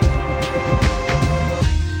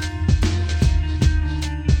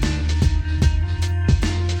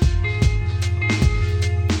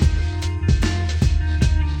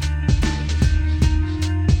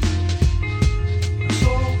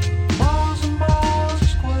 So miles and miles of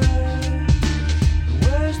squares,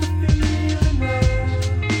 where's the feeling there?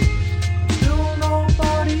 Still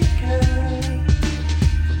nobody cares.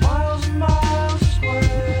 For miles and miles of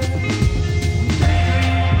squares,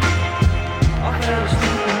 I fell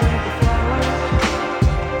asleep beneath the flowers.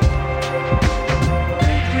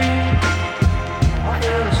 Daydream, I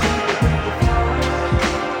fell asleep beneath the flowers. Daydream, I fell asleep beneath the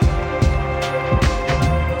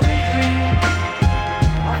flowers. Daydream,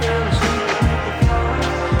 I fell asleep beneath the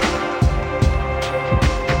flowers.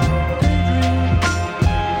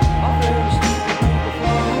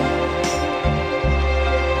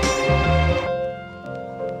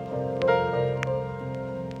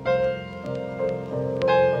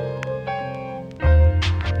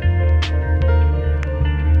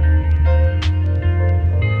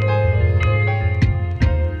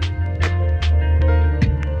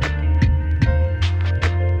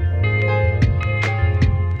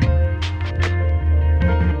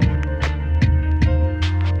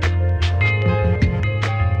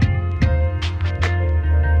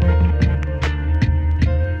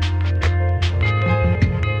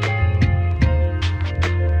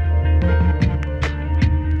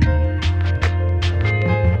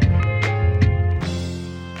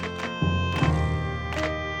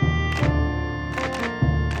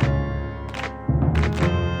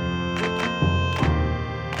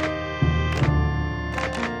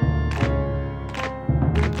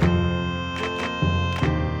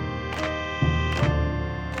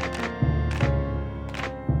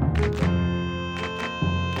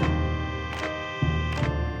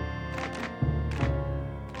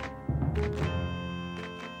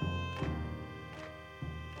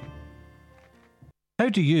 How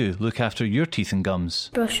do you look after your teeth and gums?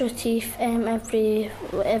 Brush your teeth every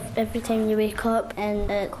time you wake up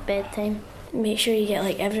and at bedtime. Make sure you get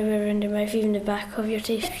like everywhere around your mouth, even the back of your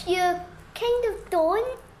teeth. If you kind of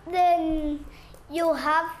don't, then you'll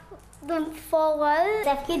have don't fall out.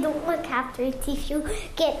 If you don't look after your teeth, you'll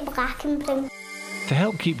get black and brown. To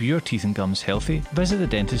help keep your teeth and gums healthy, visit the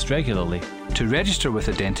dentist regularly. To register with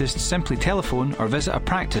a dentist, simply telephone or visit a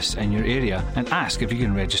practice in your area and ask if you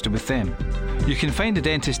can register with them. You can find a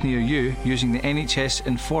dentist near you using the NHS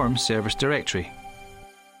Inform service directory.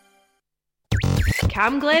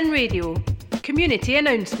 Camglen Radio. Community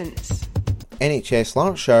announcements. NHS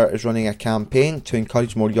Lanarkshire is running a campaign to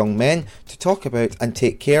encourage more young men to talk about and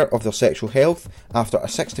take care of their sexual health after a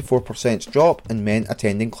 64% drop in men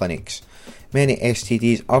attending clinics. Many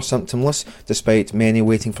STDs are symptomless, despite many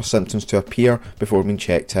waiting for symptoms to appear before being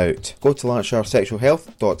checked out. Go to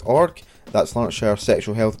lanarkshiresexualhealth.org, that's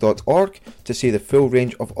lanarkshiresexualhealth.org, to see the full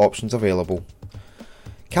range of options available.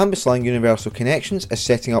 Cambuslang Universal Connections is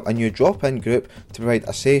setting up a new drop-in group to provide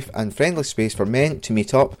a safe and friendly space for men to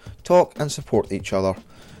meet up, talk and support each other.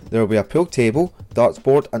 There will be a pool table, darts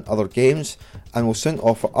board and other games, and will soon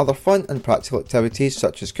offer other fun and practical activities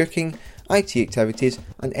such as cooking, IT activities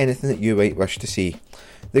and anything that you might wish to see.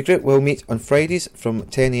 The group will meet on Fridays from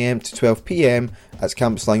 10am to 12pm at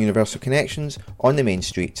Cambuslang Universal Connections on the main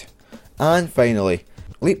street. And finally,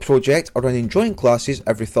 Leap Project are running drawing classes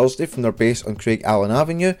every Thursday from their base on Craig Allen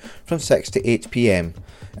Avenue from 6 to 8pm.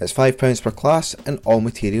 It's £5 per class and all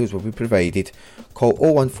materials will be provided. Call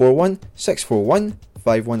 0141 641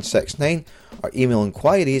 5169 or email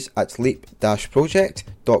inquiries at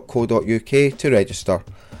leap-project.co.uk to register.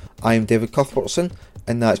 I'm David Cuthbertson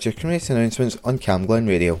and that's your community announcements on Camglen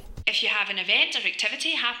Radio. If you have an event or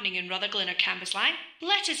activity happening in Rutherglen or Cambuslang,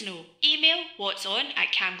 let us know. Email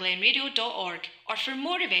what'son@camglenradio.org, or for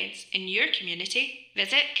more events in your community,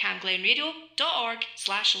 visit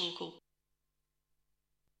camglenradio.org/local.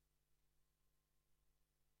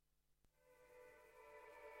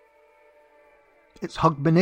 It's Hugmanay.